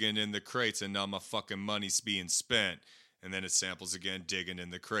 digging in the crates, and now my fucking money's being spent. And then it samples again, digging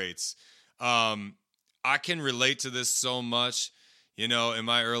in the crates. I can relate to this so much. You know, in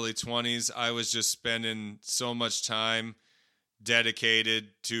my early 20s, I was just spending so much time dedicated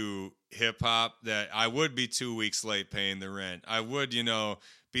to hip hop that I would be 2 weeks late paying the rent. I would, you know,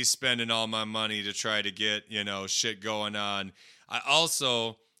 be spending all my money to try to get, you know, shit going on. I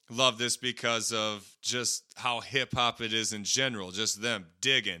also love this because of just how hip hop it is in general, just them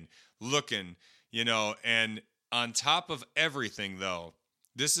digging, looking, you know, and on top of everything though,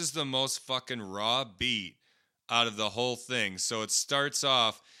 this is the most fucking raw beat out of the whole thing. So it starts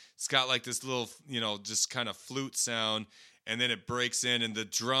off, it's got like this little, you know, just kind of flute sound, and then it breaks in, and the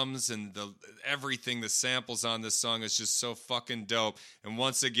drums and the everything, the samples on this song is just so fucking dope. And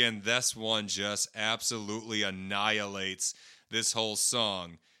once again, this one just absolutely annihilates this whole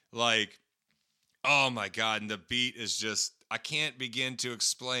song. Like, oh my God, and the beat is just, I can't begin to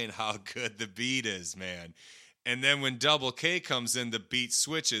explain how good the beat is, man. And then when Double K comes in, the beat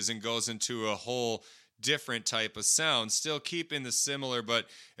switches and goes into a whole different type of sound, still keeping the similar, but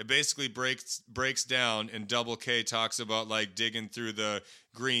it basically breaks down, and Double K talks about like digging through the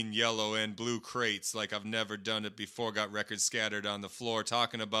green, yellow, and blue crates like I've never done it before, got records scattered on the floor,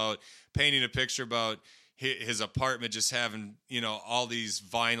 talking about painting a picture about his apartment just having, you know, all these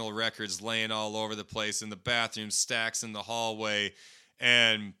vinyl records laying all over the place in the bathroom, stacks in the hallway,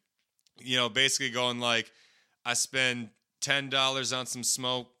 and, you know, basically going like, I spend $10 on some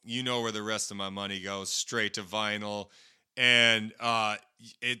smoke, you know where the rest of my money goes, straight to vinyl. And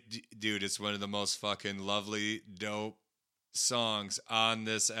dude, it's one of the most fucking lovely, dope songs on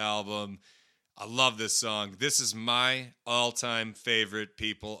this album. I love this song. This is my all-time favorite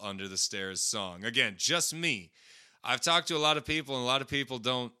People Under the Stairs song. Again, just me. I've talked to a lot of people, and a lot of people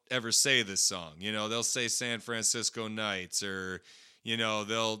don't ever say this song. You know, they'll say San Francisco Nights, or, you know,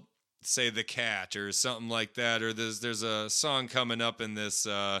 they'll say The Cat or something like that, or there's a song coming up in this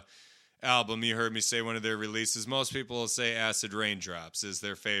album. You heard me say one of their releases. Most people will say Acid Raindrops is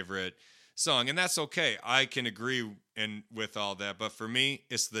their favorite song, and that's okay. I can agree with all that, but for me,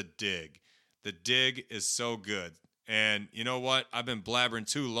 it's The Dig. The Dig is so good, and you know what? I've been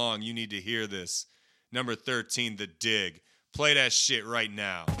blabbering too long. You need to hear this. Number 13, The Dig. Play that shit right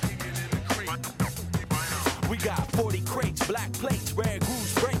now. We got 40 crates, black plates, rare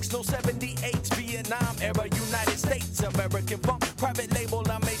grooves, breaks, no 78s, Vietnam era, United States, American funk, private label,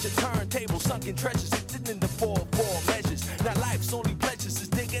 on major turntable, sunken treasures, sitting in the 4-4 measures. Now life's only pleasures is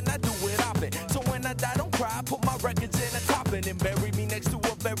digging, I do it often. So when I die, don't cry, put my records in a coffin and bury me next to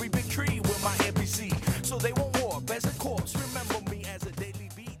a very big tree with my MPC, so they won't warp as a corpse. Remember me as a daily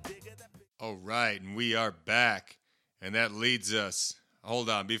beat digger. All right, and we are back, and that leads us. Hold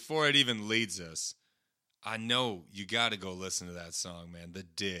on, before it even leads us, I know you got to go listen to that song, man. The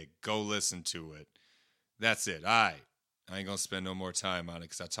Dig. Go listen to it. That's it. I ain't going to spend no more time on it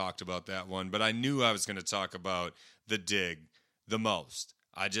because I talked about that one. But I knew I was going to talk about The Dig the most.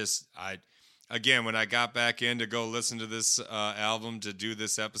 Again, when I got back in to go listen to this album to do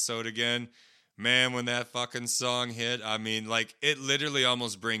this episode again, man, when that fucking song hit, I mean, like, it literally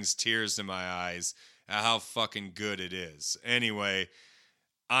almost brings tears to my eyes at how fucking good it is. Anyway,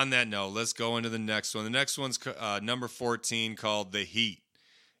 on that note, let's go into the next one. The next one's number 14, called The Heat.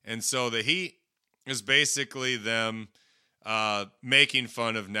 And so The Heat is basically them making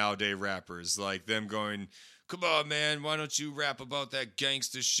fun of nowadays rappers, like them going, come on, man, why don't you rap about that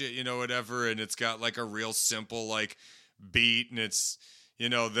gangster shit, you know, whatever. And it's got like a real simple like beat, and it's, you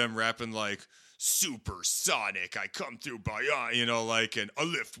know, them rapping like, supersonic, I come through by, you know, like, and I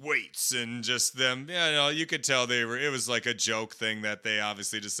lift weights, and just them, you know, you could tell it was like a joke thing that they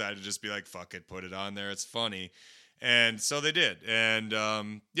obviously decided to just be like, fuck it, put it on there, it's funny. And so they did. And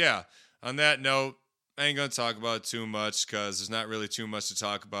yeah, on that note, I ain't going to talk about it too much because there's not really too much to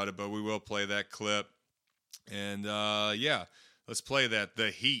talk about it, but we will play that clip. And, yeah, let's play that.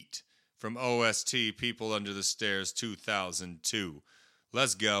 The Heat from O.S.T, People Under the Stairs, 2002.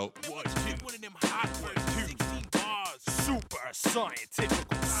 Let's go. One of them hot ones, 16 bars. Super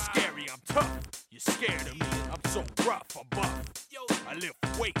scientific, scary, I'm tough. You're scared of me, I'm so rough, I'm buff. I lift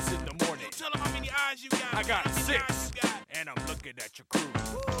weights in the morning. Tell them how many eyes you got. I got 6, and I'm looking at your crew.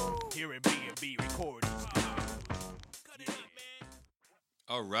 Here in B&B recordings.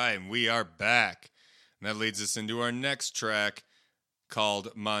 All right, and we are back. And that leads us into our next track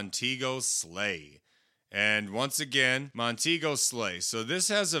called Montego Slay. And once again, Montego Slay. So this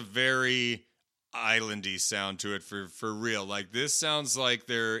has a very islandy sound to it for real. Like, this sounds like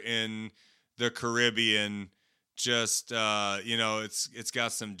they're in the Caribbean. Just, it's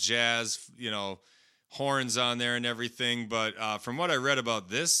got some jazz, horns on there and everything. But from what I read about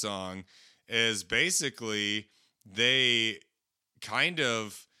this song is basically they kind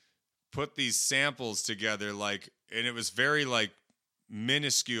of put these samples together, and it was very,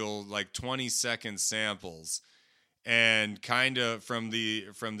 minuscule, 20-second samples, and kind of from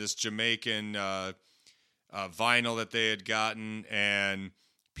this Jamaican vinyl that they had gotten, and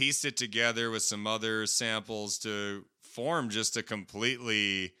pieced it together with some other samples to form just a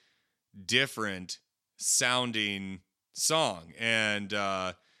completely different sounding song. And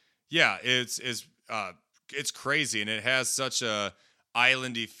it's crazy, and it has such a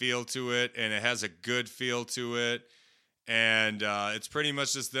islandy feel to it, and it has a good feel to it. And it's pretty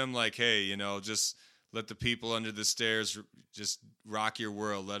much just them like, hey, just let the people under the stairs just rock your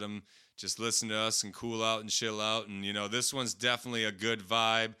world. Let them just listen to us and cool out and chill out. And, this one's definitely a good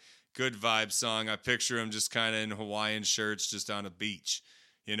vibe song. I picture them just kind of in Hawaiian shirts just on a beach,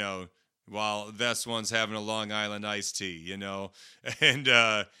 while this one's having a Long Island iced tea,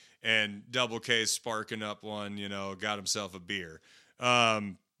 and Double K's sparking up one, got himself a beer.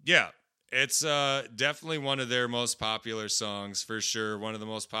 It's definitely one of their most popular songs, for sure. One of the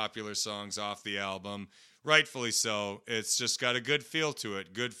most popular songs off the album. Rightfully so. It's just got a good feel to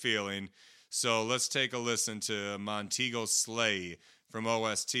it, good feeling. So let's take a listen to Montego Slay from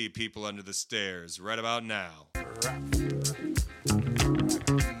O.S.T, People Under the Stairs, right about now.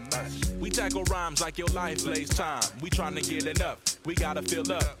 We tackle rhymes like your life lays time. We trying to get enough. We gotta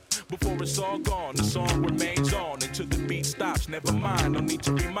fill up. Before it's all gone, the song remains on until the beat stops. Never mind, no need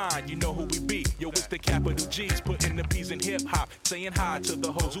to remind, you know who we be. Yo, it's the capital G's, putting the P's in hip-hop. Saying hi to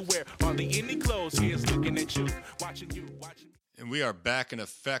the hoes who wear hardly any clothes. Here's looking at you, watching you. And we are back in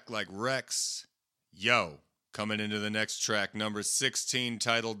effect like Rex. Yo, coming into the next track, number 16,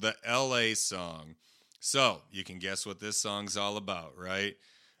 titled The L.A. Song. So, you can guess what this song's all about, right?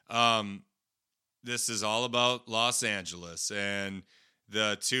 This is all about Los Angeles, and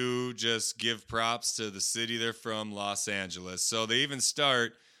the two just give props to the city they're from, Los Angeles. So they even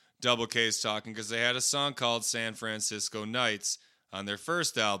start Double K's talking because they had a song called San Francisco Nights on their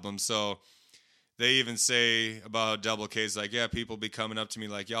first album. So they even say about how Double K's like, yeah, people be coming up to me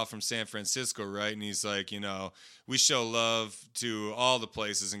like, y'all from San Francisco, right? And he's like, we show love to all the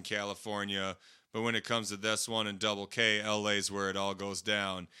places in California, but when it comes to this one and Double K, LA's where it all goes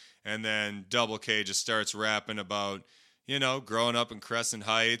down. And then Double K just starts rapping about, growing up in Crescent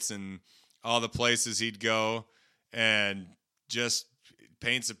Heights and all the places he'd go, and just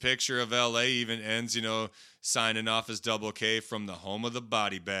paints a picture of LA, even ends, signing off as Double K from the home of the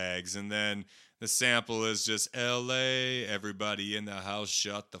body bags. And then the sample is just LA, everybody in the house,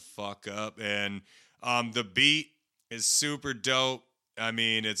 shut the fuck up. And the beat is super dope. I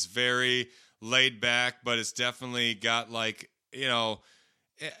mean, it's very laid back, but it's definitely got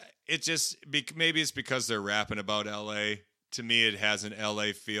it just, maybe it's because they're rapping about LA. To me, it has an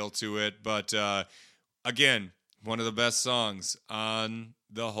LA feel to it. But again, one of the best songs on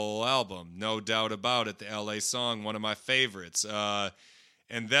the whole album. No doubt about it. The LA song, one of my favorites.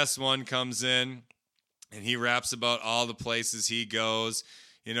 And this one comes in, and he raps about all the places he goes.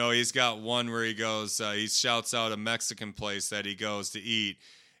 He's got one where he goes, he shouts out a Mexican place that he goes to eat.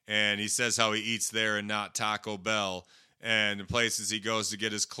 And he says how he eats there and not Taco Bell. And the places he goes to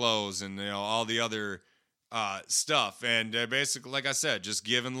get his clothes and, all the other stuff. And basically, like I said, just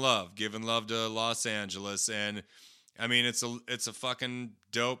giving love to Los Angeles. And, I mean, it's a fucking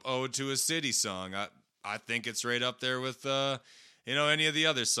dope ode to a city song. I think it's right up there with, any of the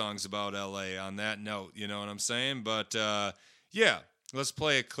other songs about L.A. on that note. You know what I'm saying? But, yeah, let's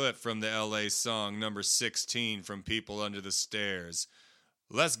play a clip from the L.A. song, number 16, from People Under the Stairs.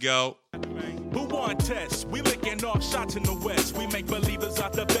 Let's go. Who want tests? We licking off shots in the west. We make believers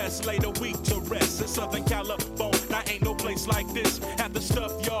out the best. Lay the weak to rest. In Southern California, now ain't no place like this. Have the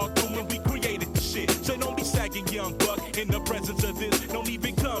stuff y'all doing, we created the shit. So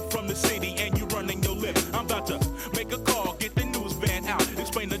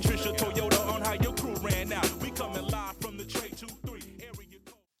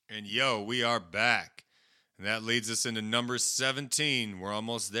And yo, we are back. And that leads us into number 17. We're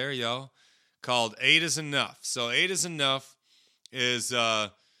almost there, yo. Called 8 is Enough. So 8 is Enough is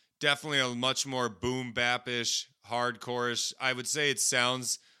definitely a much more boom bap-ish, hardcore-ish. I would say it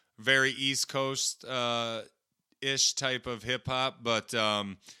sounds very East Coast ish type of hip hop, but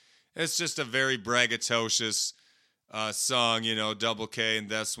it's just a very braggadocious song, you know, Double K and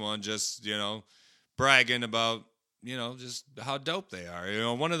this one just, you know, bragging about, you know, just how dope they are. You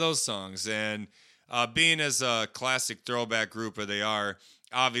know, one of those songs. And being as a classic throwback group that they are,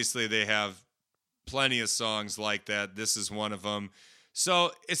 obviously they have plenty of songs like that. This is one of them.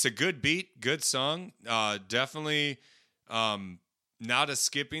 So it's a good beat, good song. Definitely not a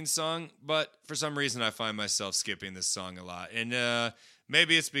skipping song, but for some reason I find myself skipping this song a lot. And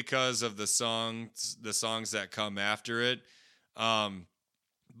maybe it's because of the songs that come after it.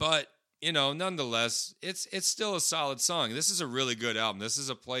 But you know, nonetheless, it's still a solid song. This is a really good album. This is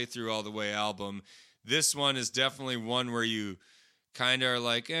a playthrough all the way album. This one is definitely one where you kind of are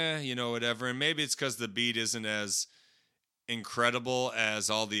like, you know, whatever. And maybe it's because the beat isn't as incredible as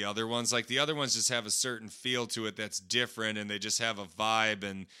all the other ones. Like the other ones just have a certain feel to it that's different, and they just have a vibe,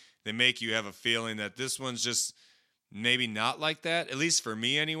 and they make you have a feeling that this one's just maybe not like that, at least for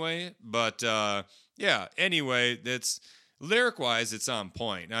me anyway. But yeah, anyway, that's lyric-wise, it's on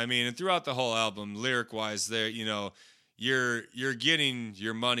point. I mean, and throughout the whole album, lyric-wise, there, you know, you're getting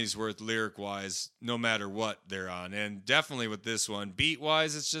your money's worth lyric-wise, no matter what they're on. And definitely with this one,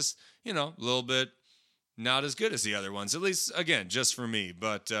 beat-wise, it's just, you know, a little bit not as good as the other ones. At least, again, just for me.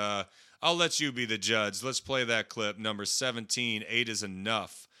 But I'll let you be the judge. Let's play that clip, number 17, 8 is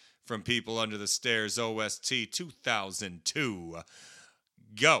Enough, from People Under the Stairs, O.S.T. 2002.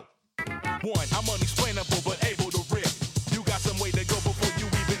 Go. One, I'm unexplainable but able to rip. You got some way to go before you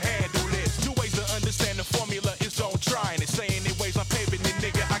even handle this. 2 ways to understand the formula is don't try. And it's saying in ways I'm paving it,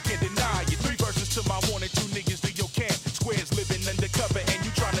 nigga, I can't deny it. 3 verses to my warning, 2 niggas to your camp. Squares living undercover and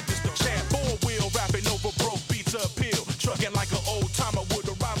you trying to diss the champ. 4-wheel rapping over broke beats appeal. Trucking like an old timer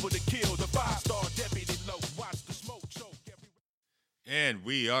with a rhyme with a kill. The 5-star deputy low, watch the smoke choke. And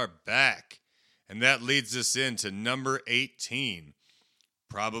we are back. And that leads us into number 18.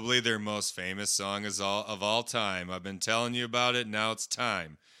 Probably their most famous song of all time. I've been telling you about it, now it's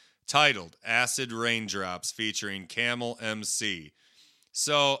time. Titled Acid Raindrops, featuring Camel MC.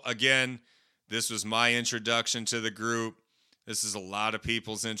 So, again, this was my introduction to the group. This is a lot of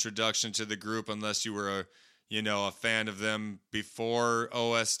people's introduction to the group, unless you were a fan of them before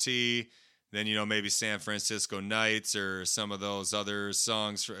O.S.T. Then, you know, maybe San Francisco Nights or some of those other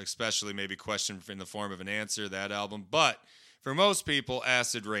songs, especially maybe Question in the Form of an Answer, that album. But for most people,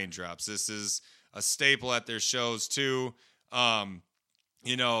 Acid Raindrops. This is a staple at their shows, too.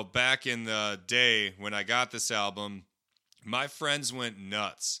 You know, back in the day when I got this album, my friends went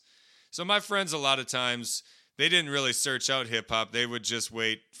nuts. So my friends, a lot of times, they didn't really search out hip-hop. They would just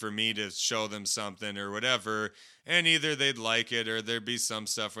wait for me to show them something or whatever, and either they'd like it or there'd be some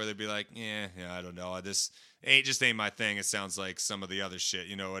stuff where they'd be like, yeah, I don't know. This ain't my thing. It sounds like some of the other shit,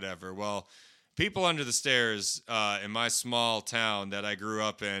 you know, whatever. Well, People Under the Stairs in my small town that I grew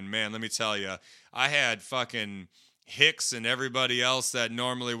up in, man, let me tell you, I had fucking Hicks and everybody else that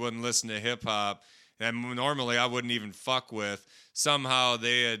normally wouldn't listen to hip-hop, and normally I wouldn't even fuck with. Somehow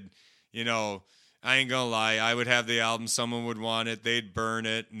they had, you know, I ain't gonna lie, I would have the album, someone would want it, they'd burn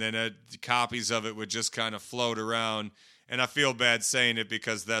it, and then copies of it would just kind of float around. And I feel bad saying it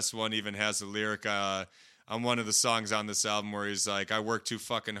because this one even has a lyric on one of the songs on this album where he's like, I worked too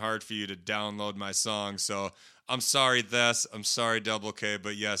fucking hard for you to download my song. So I'm sorry, Thess. I'm sorry, Double K.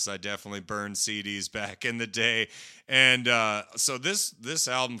 But yes, I definitely burned CDs back in the day. And so this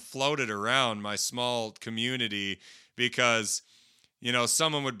album floated around my small community because, you know,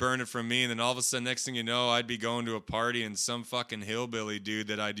 someone would burn it from me. And then all of a sudden, next thing you know, I'd be going to a party and some fucking hillbilly dude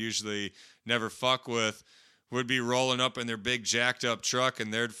that I'd usually never fuck with would be rolling up in their big jacked up truck,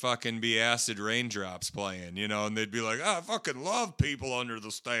 and there'd fucking be Acid Raindrops playing, you know, and they'd be like, I fucking love People Under the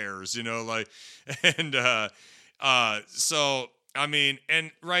Stairs, you know, like, and so, I mean,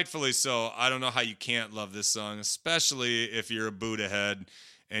 and rightfully so, I don't know how you can't love this song, especially if you're a Buddha head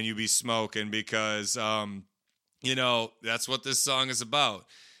and you be smoking, because, you know, that's what this song is about.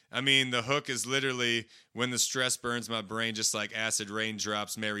 I mean, the hook is literally, when the stress burns my brain, just like acid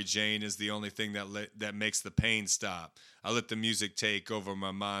raindrops, Mary Jane is the only thing that makes the pain stop. I let the music take over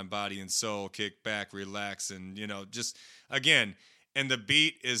my mind, body, and soul, kick back, relax, and, you know, just, again, and the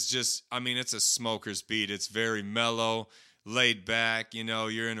beat is just, I mean, it's a smoker's beat. It's very mellow, laid back, you know,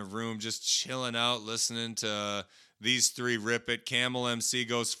 you're in a room just chilling out, listening to these three rip it. Camel MC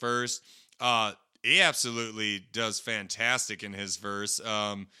goes first. he absolutely does fantastic in his verse.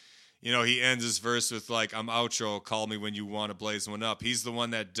 He ends his verse with like, "I'm outro, call me when you want to blaze one up." He's the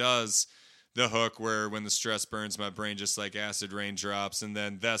one that does the hook where when the stress burns my brain just like acid raindrops, and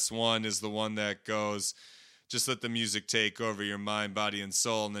then "That's one" is the one that goes, "Just let the music take over your mind, body, and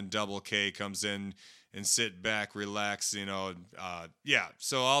soul," and then Double K comes in and sit back, relax, yeah.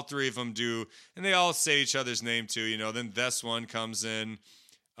 So all three of them do, and they all say each other's name too, Then "This one" comes in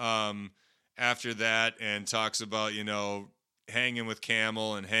after that and talks about, hanging with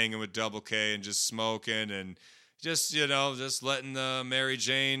Camel and hanging with Double K and just smoking and just letting Mary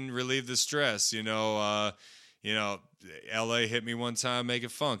Jane relieve the stress. L.A. hit me one time, make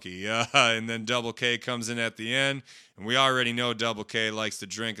it funky. And then Double K comes in at the end, and we already know Double K likes to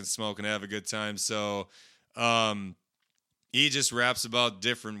drink and smoke and have a good time. So he just raps about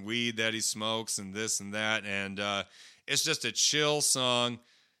different weed that he smokes and this and that, and it's just a chill song.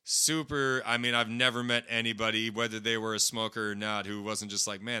 Super. I mean, I've never met anybody, whether they were a smoker or not, who wasn't just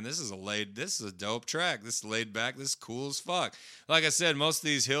like, man, this is a dope track. This is laid back. This is cool as fuck. Like I said, most of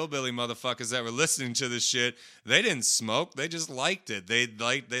these hillbilly motherfuckers that were listening to this shit, they didn't smoke. They just liked it. They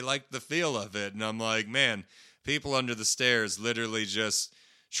liked the feel of it. And I'm like, man, People Under the Stairs literally just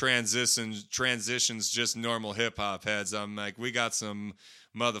transitions just normal hip hop heads. I'm like, we got some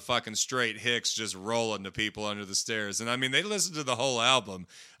motherfucking straight hicks just rolling to People Under the Stairs. And I mean, they listened to the whole album.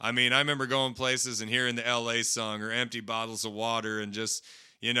 I mean, I remember going places and hearing the LA song or Empty Bottles of Water and just,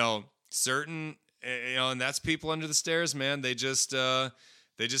 certain, and that's People Under the Stairs, man. They just had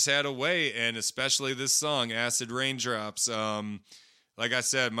a way. And especially this song, Acid Raindrops. Like I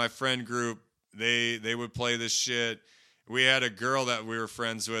said, my friend group, they would play this shit. We had a girl that we were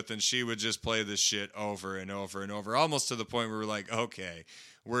friends with, and she would just play this shit over and over and over, almost to the point where we're like, okay,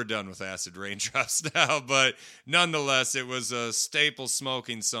 we're done with Acid Raindrops now. But nonetheless, it was a staple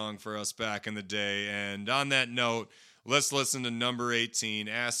smoking song for us back in the day. And on that note, let's listen to number 18,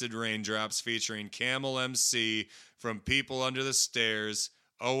 Acid Raindrops, featuring Camel MC from People Under the Stairs,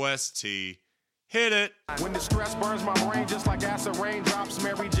 O.S.T. Hit it. When the stress burns my brain just like acid raindrops,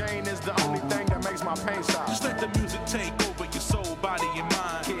 Mary Jane is the only thing that makes my pain stop. Just let the music take over your soul, body, and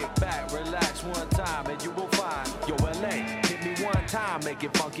mind. Kick back, relax one time, and you will find your LA. Hit me one time, make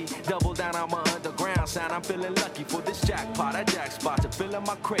it funky. Double down on my underground sound. I'm feeling lucky for this jackpot. I jack spots are filling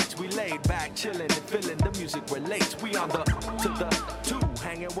my crates. We laid back, chilling and feeling the music relates. We on the to the two,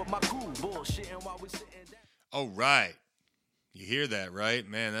 hanging with my crew, bullshitting while we sitting down. All right. You hear that, right?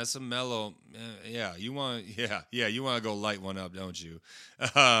 Man, that's a mellow. You want to go light one up, don't you?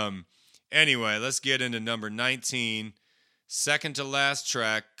 Anyway, let's get into number 19, second to last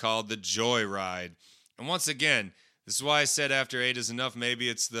track, called The Joyride. And once again, this is why I said after 8 is enough. Maybe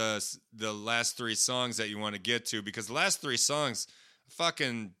it's the last 3 songs that you want to get to, because the last 3 songs are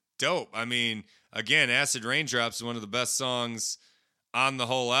fucking dope. I mean, again, Acid Raindrops is one of the best songs on the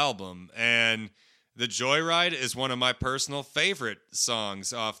whole album, and The Joyride is one of my personal favorite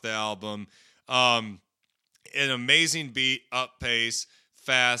songs off the album. An amazing beat, up pace,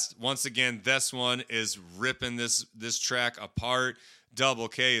 fast. Once again, this one is ripping this track apart. Double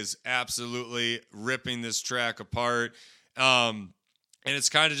K is absolutely ripping this track apart. And it's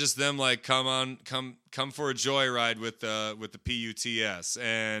kind of just them like, come for a joyride with the PUTS.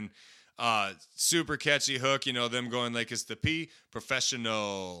 And super catchy hook, them going like, it's the P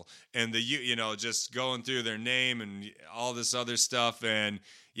professional, and the U, just going through their name and all this other stuff. And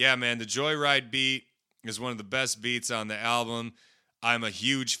yeah, man, the Joyride beat is one of the best beats on the album. I'm a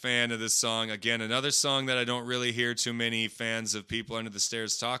huge fan of this song. Again, another song that I don't really hear too many fans of People Under the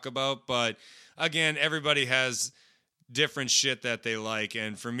Stairs talk about, but again, everybody has different shit that they like.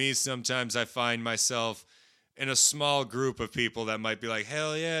 And for me, sometimes I find myself in a small group of people that might be like,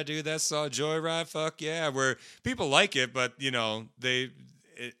 hell yeah, dude, that song Joyride, fuck yeah, where people like it, but maybe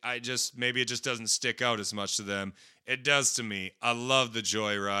it just doesn't stick out as much to them. It does to me. I love the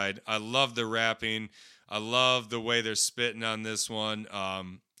Joyride. I love the rapping. I love the way they're spitting on this one.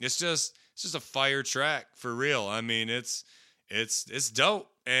 It's just a fire track for real. I mean, it's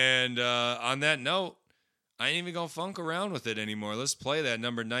dope. And on that note, I ain't even gonna funk around with it anymore. Let's play that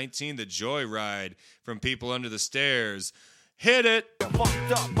number 19, The Joyride from People Under the Stairs. Hit it.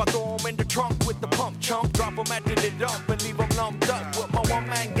 Fucked up, I throw 'em in the trunk with the pump chunk. Drop 'em at the dump and leave 'em lumped up with my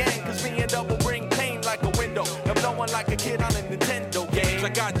one-man gang. Cause me and Double bring pain like a window. I'm blowing like a kid on a Nintendo game. I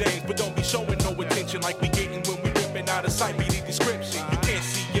got days, but don't be showing no attention like we getting when we ripping out of sight. Be the description. You can't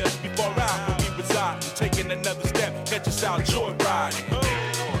see us before out when we reside. We're taking another step, catch us out joyriding.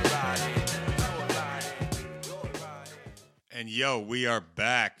 And yo, we are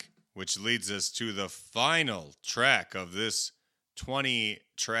back, which leads us to the final track of this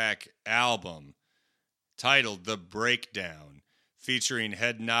 20-track album. titled The Breakdown, featuring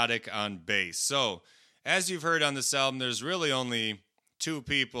Hypnotic on bass. So, as you've heard on this album, there's really only two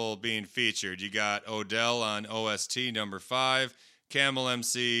people being featured. You got Odell on O.S.T. number 5, Camel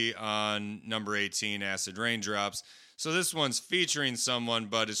MC on number 18, Acid Raindrops. So this one's featuring someone,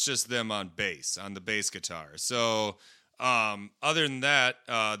 but it's just them on bass, on the bass guitar. So other than that,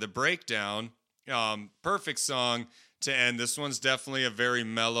 The Breakdown, perfect song to end. This one's definitely a very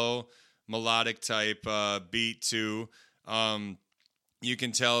mellow, melodic type beat too. You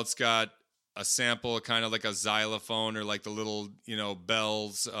can tell it's got a sample, kind of like a xylophone or like the little,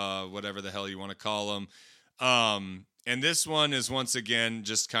 bells, whatever the hell you want to call them. And this one is once again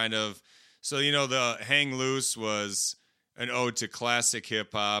just kind of, so, the Hang Loose was an ode to classic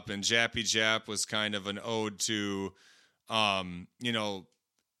hip hop, and Jappy Jap was kind of an ode to, that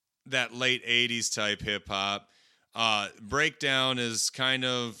late 80s type hip hop. Breakdown is kind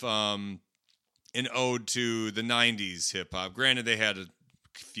of an ode to the 90s hip hop. Granted, they had a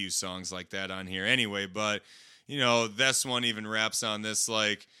few songs like that on here anyway, but, this one even raps on this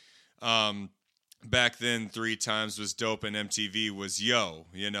like, back then, 3 times was dope and MTV was yo,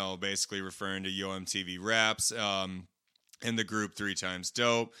 basically referring to Yo MTV Raps and the group 3 times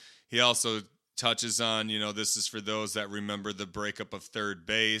dope. He also touches on, this is for those that remember the breakup of Third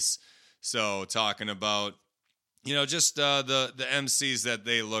Base. So talking about, just the MCs that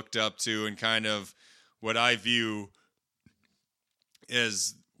they looked up to and kind of what I view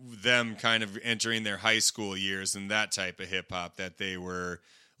as them kind of entering their high school years and that type of hip hop that they were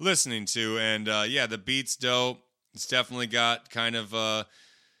listening to. And the beat's dope. It's definitely got kind of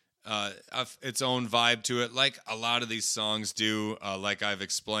its own vibe to it, like a lot of these songs do. Like I've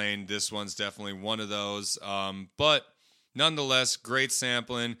explained, this one's definitely one of those. But nonetheless, great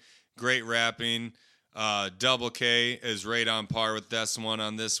sampling, great rapping. Double K is right on par with this one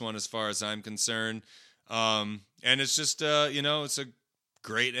on this one as far as I'm concerned. And it's just it's a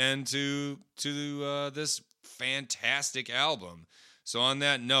great end to this fantastic album. So on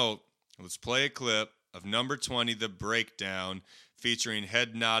that note, let's play a clip of number 20, The Breakdown, featuring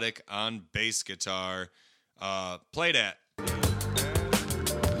Hypnotic on bass guitar. Play that.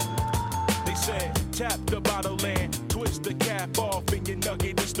 They said, tap the bottle and twist the cap off in your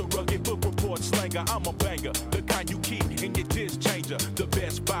nugget. It's the rugged book report slanger. I'm a banger, the kind you keep in your disc changer. The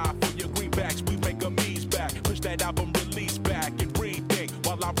best buy for your greenbacks. We make a me's back. Push that album release back and rethink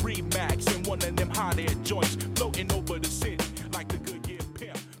while I remax in one of them hot air joints, floating over the city like the Goodyear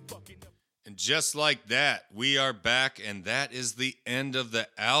pimp. And just like that, we are back, and that is the end of the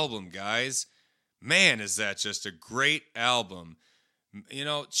album, guys. Man, is that just a great album.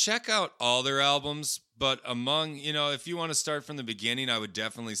 Check out all their albums, but among, if you want to start from the beginning, I would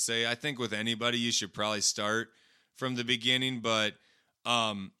definitely say, I think with anybody, you should probably start from the beginning, but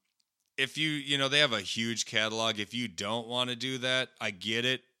if they have a huge catalog. If you don't want to do that, I get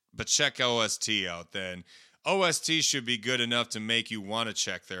it, but check O.S.T. out then. O.S.T. should be good enough to make you want to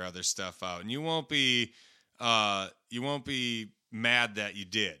check their other stuff out, and you won't be mad that you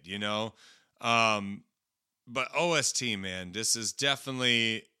did, But O.S.T., man, this is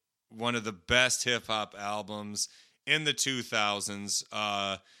definitely one of the best hip hop albums in the 2000s.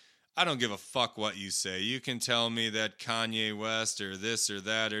 I don't give a fuck what you say. You can tell me that Kanye West or this or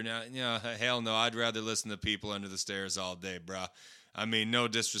that or not. Hell no. I'd rather listen to People Under the Stairs all day, bruh. I mean, no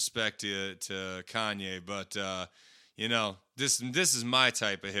disrespect to Kanye, but this is my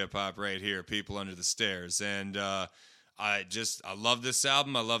type of hip hop right here, People Under the Stairs, and I love this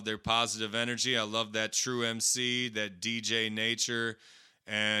album. I love their positive energy. I love that true MC, that DJ nature,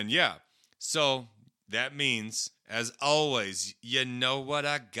 and yeah. So that means, as always, you know what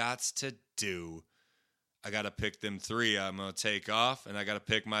I gots to do. I gotta pick them 3 I'm gonna take off, and I gotta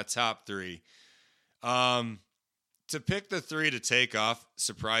pick my top 3. To pick the 3 to take off,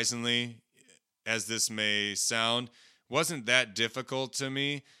 surprisingly, as this may sound, wasn't that difficult to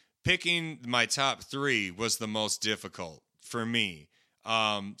me. Picking my top 3 was the most difficult for me.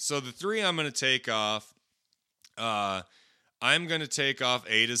 So the 3 I'm going to take off, I'm going to take off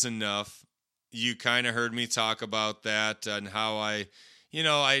 8 Is Enough. You kind of heard me talk about that and how I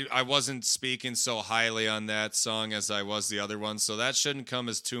wasn't speaking so highly on that song as I was the other one. So that shouldn't come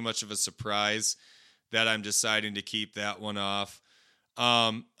as too much of a surprise that I'm deciding to keep that one off.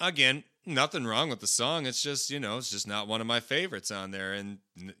 Again, nothing wrong with the song. It's just, it's just not one of my favorites on there. And,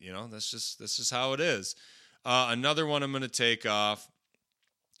 that's just how it is. Another one I'm going to take off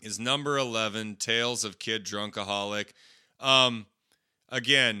is number 11, Tales of Kid Drunkaholic.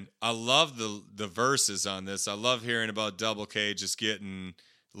 Again, I love the verses on this. I love hearing about Double K just getting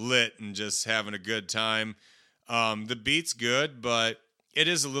lit and just having a good time. The beat's good, but it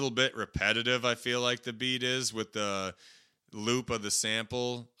is a little bit repetitive, I feel like the beat is, with the loop of the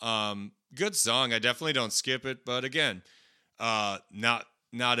sample. Good song. I definitely don't skip it, but again, not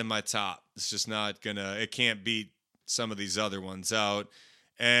in my top. It's just not gonna, it can't beat some of these other ones out.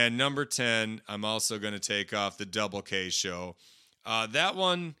 And number 10, I'm also gonna take off the Double K Show. That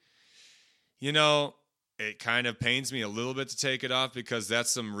one, you know, it kind of pains me a little bit to take it off because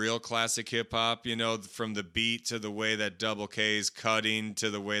that's some real classic hip hop, you know, from the beat to the way that Double K's cutting to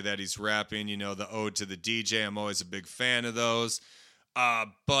the way that he's rapping, you know, the ode to the DJ. I'm always a big fan of those.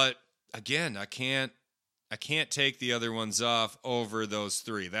 But again, I can't take the other ones off over those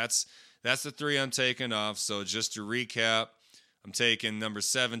three. That's the three I'm taking off. So just to recap, I'm taking number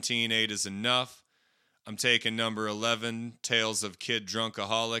 17, 8 is Enough. I'm taking number 11, Tales of Kid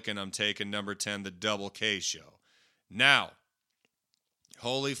Drunkaholic, and I'm taking number 10, The Double K Show. Now,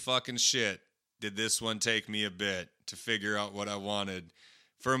 holy fucking shit, did this one take me a bit to figure out what I wanted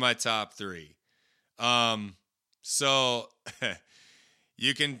for my top three. So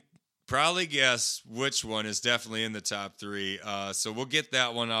you can probably guess which one is definitely in the top three. So we'll get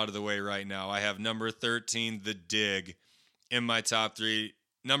that one out of the way right now. I have number 13, The Dig, in my top three.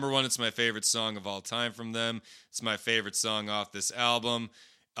 Number one, it's my favorite song of all time from them. It's my favorite song off this album.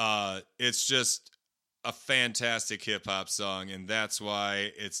 It's just a fantastic hip-hop song, and that's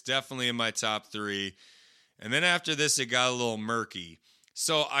why it's definitely in my top three. And then after this, it got a little murky.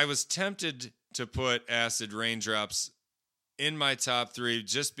 So I was tempted to put Acid Raindrops in my top three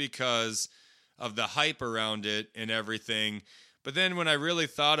just because of the hype around it and everything. But then when I really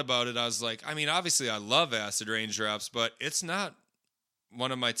thought about it, I was like, I mean, obviously I love Acid Raindrops, but it's not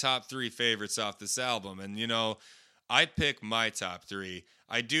one of my top three favorites off this album. And, you know, I pick my top three.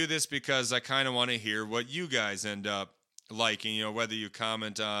 I do this because I kind of want to hear what you guys end up liking, you know, whether you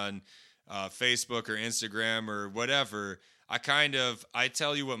comment on Facebook or Instagram or whatever. I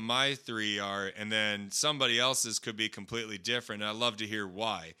tell you what my three are, and then somebody else's could be completely different. And I love to hear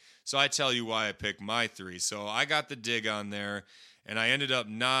why. So I tell you why I picked my three. So I got The Dig on there, and I ended up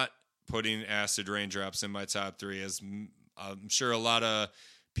not putting Acid Raindrops in my top three, as I'm sure a lot of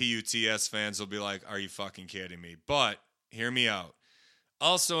PUTS fans will be like, are you fucking kidding me? But hear me out.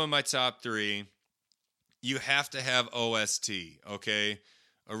 Also in my top three, you have to have O.S.T, okay?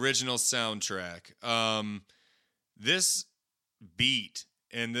 Original soundtrack. This beat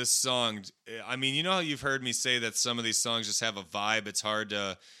and this song, I mean, you know how you've heard me say that some of these songs just have a vibe. It's hard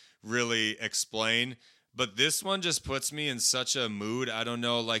to really explain. But this one just puts me in such a mood. I don't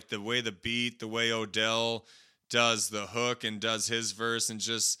know, like the way the beat, the way Odell does the hook and does his verse, and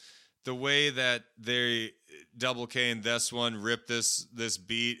just the way that they Double K and this one rip this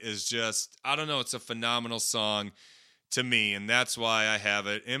beat is just, I don't know, it's a phenomenal song to me, and that's why I have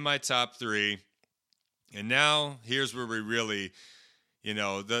it in my top three. And now here's where we really, you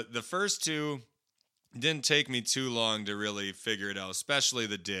know, the first two didn't take me too long to really figure it out, especially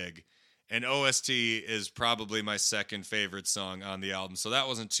The Dig. And O.S.T is probably my second favorite song on the album, so that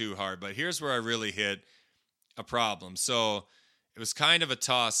wasn't too hard. But here's where I really hit a problem. So it was kind of a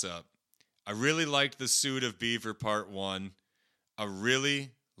toss-up. I really liked The Suit of Beaver Part 1. I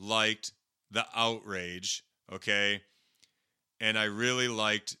really liked The Outrage, okay? And I really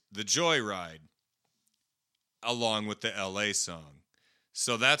liked The Joyride, along with the LA song.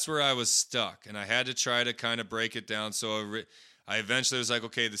 So that's where I was stuck, and I had to try to kind of break it down. So I eventually was like,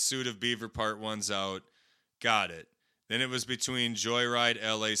 okay, The Suit of Beaver Part 1's out. Got it. Then it was between Joyride,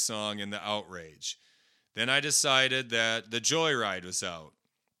 LA song, and The Outrage. Then I decided that The Joyride was out.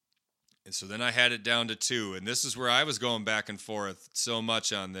 And so then I had it down to 2. And this is where I was going back and forth so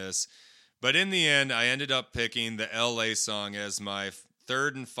much on this. But in the end, I ended up picking the LA song as my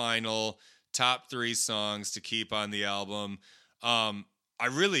third and final top 3 songs to keep on the album. I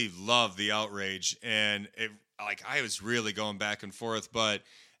really love The Outrage. And I was really going back and forth. But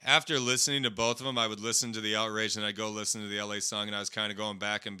after listening to both of them, I would listen to The Outrage and I'd go listen to the LA song, and I was kind of going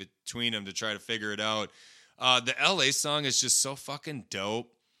back in between them to try to figure it out. The LA song is just so fucking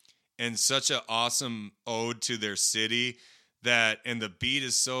dope and such an awesome ode to their city and the beat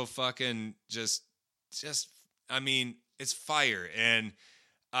is so fucking just I mean, it's fire. And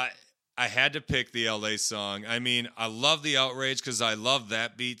I had to pick the LA song. I mean, I love The Outrage because I love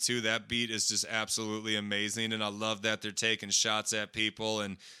that beat too. That beat is just absolutely amazing. And I love that they're taking shots at people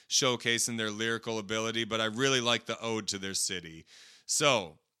and showcasing their lyrical ability. But I really like the ode to their city.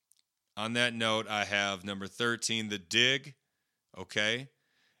 So, on that note, I have number 13, The Dig. Okay.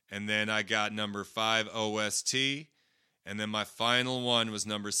 And then I got number 5, O.S.T. And then my final one was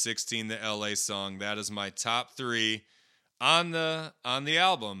number 16, the LA song. That is my top 3 on the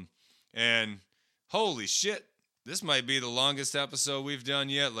album. And holy shit, This might be the longest episode we've done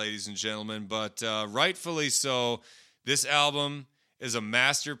yet, ladies and gentlemen, but rightfully so. This album is a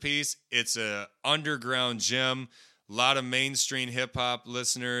masterpiece. It's a underground gem. A lot of mainstream hip-hop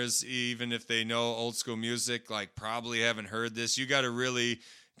listeners, even if they know old school music, like probably haven't heard this. You got to really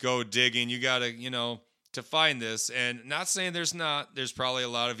go digging. You got to, to find this. And not saying there's not. There's probably a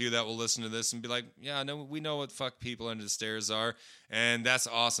lot of you that will listen to this and be like, yeah, no, we know what fuck People Under the Stairs are. And that's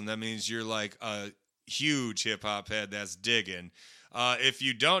awesome. That means you're like a huge hip-hop head that's digging. If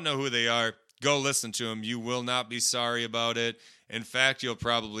you don't know who they are, go listen to them. You will not be sorry about it. In fact, you'll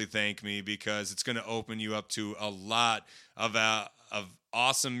probably thank me because it's going to open you up to a lot of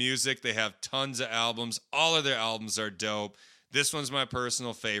awesome music. They have tons of albums. All of their albums are dope. This one's my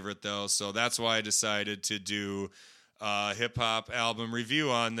personal favorite, though, so that's why I decided to do a hip-hop album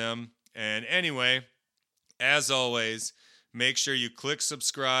review on them. And anyway, as always, make sure you click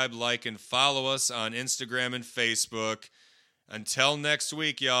subscribe, like, and follow us on Instagram and Facebook. Until next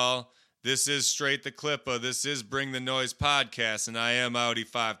week, y'all, this is Straight the Clipper. This is Bring the Noise Podcast, and I am Audi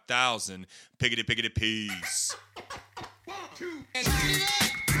 5000. Piggity, piggity, peace. 1, 2, and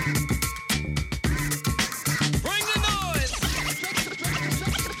 3.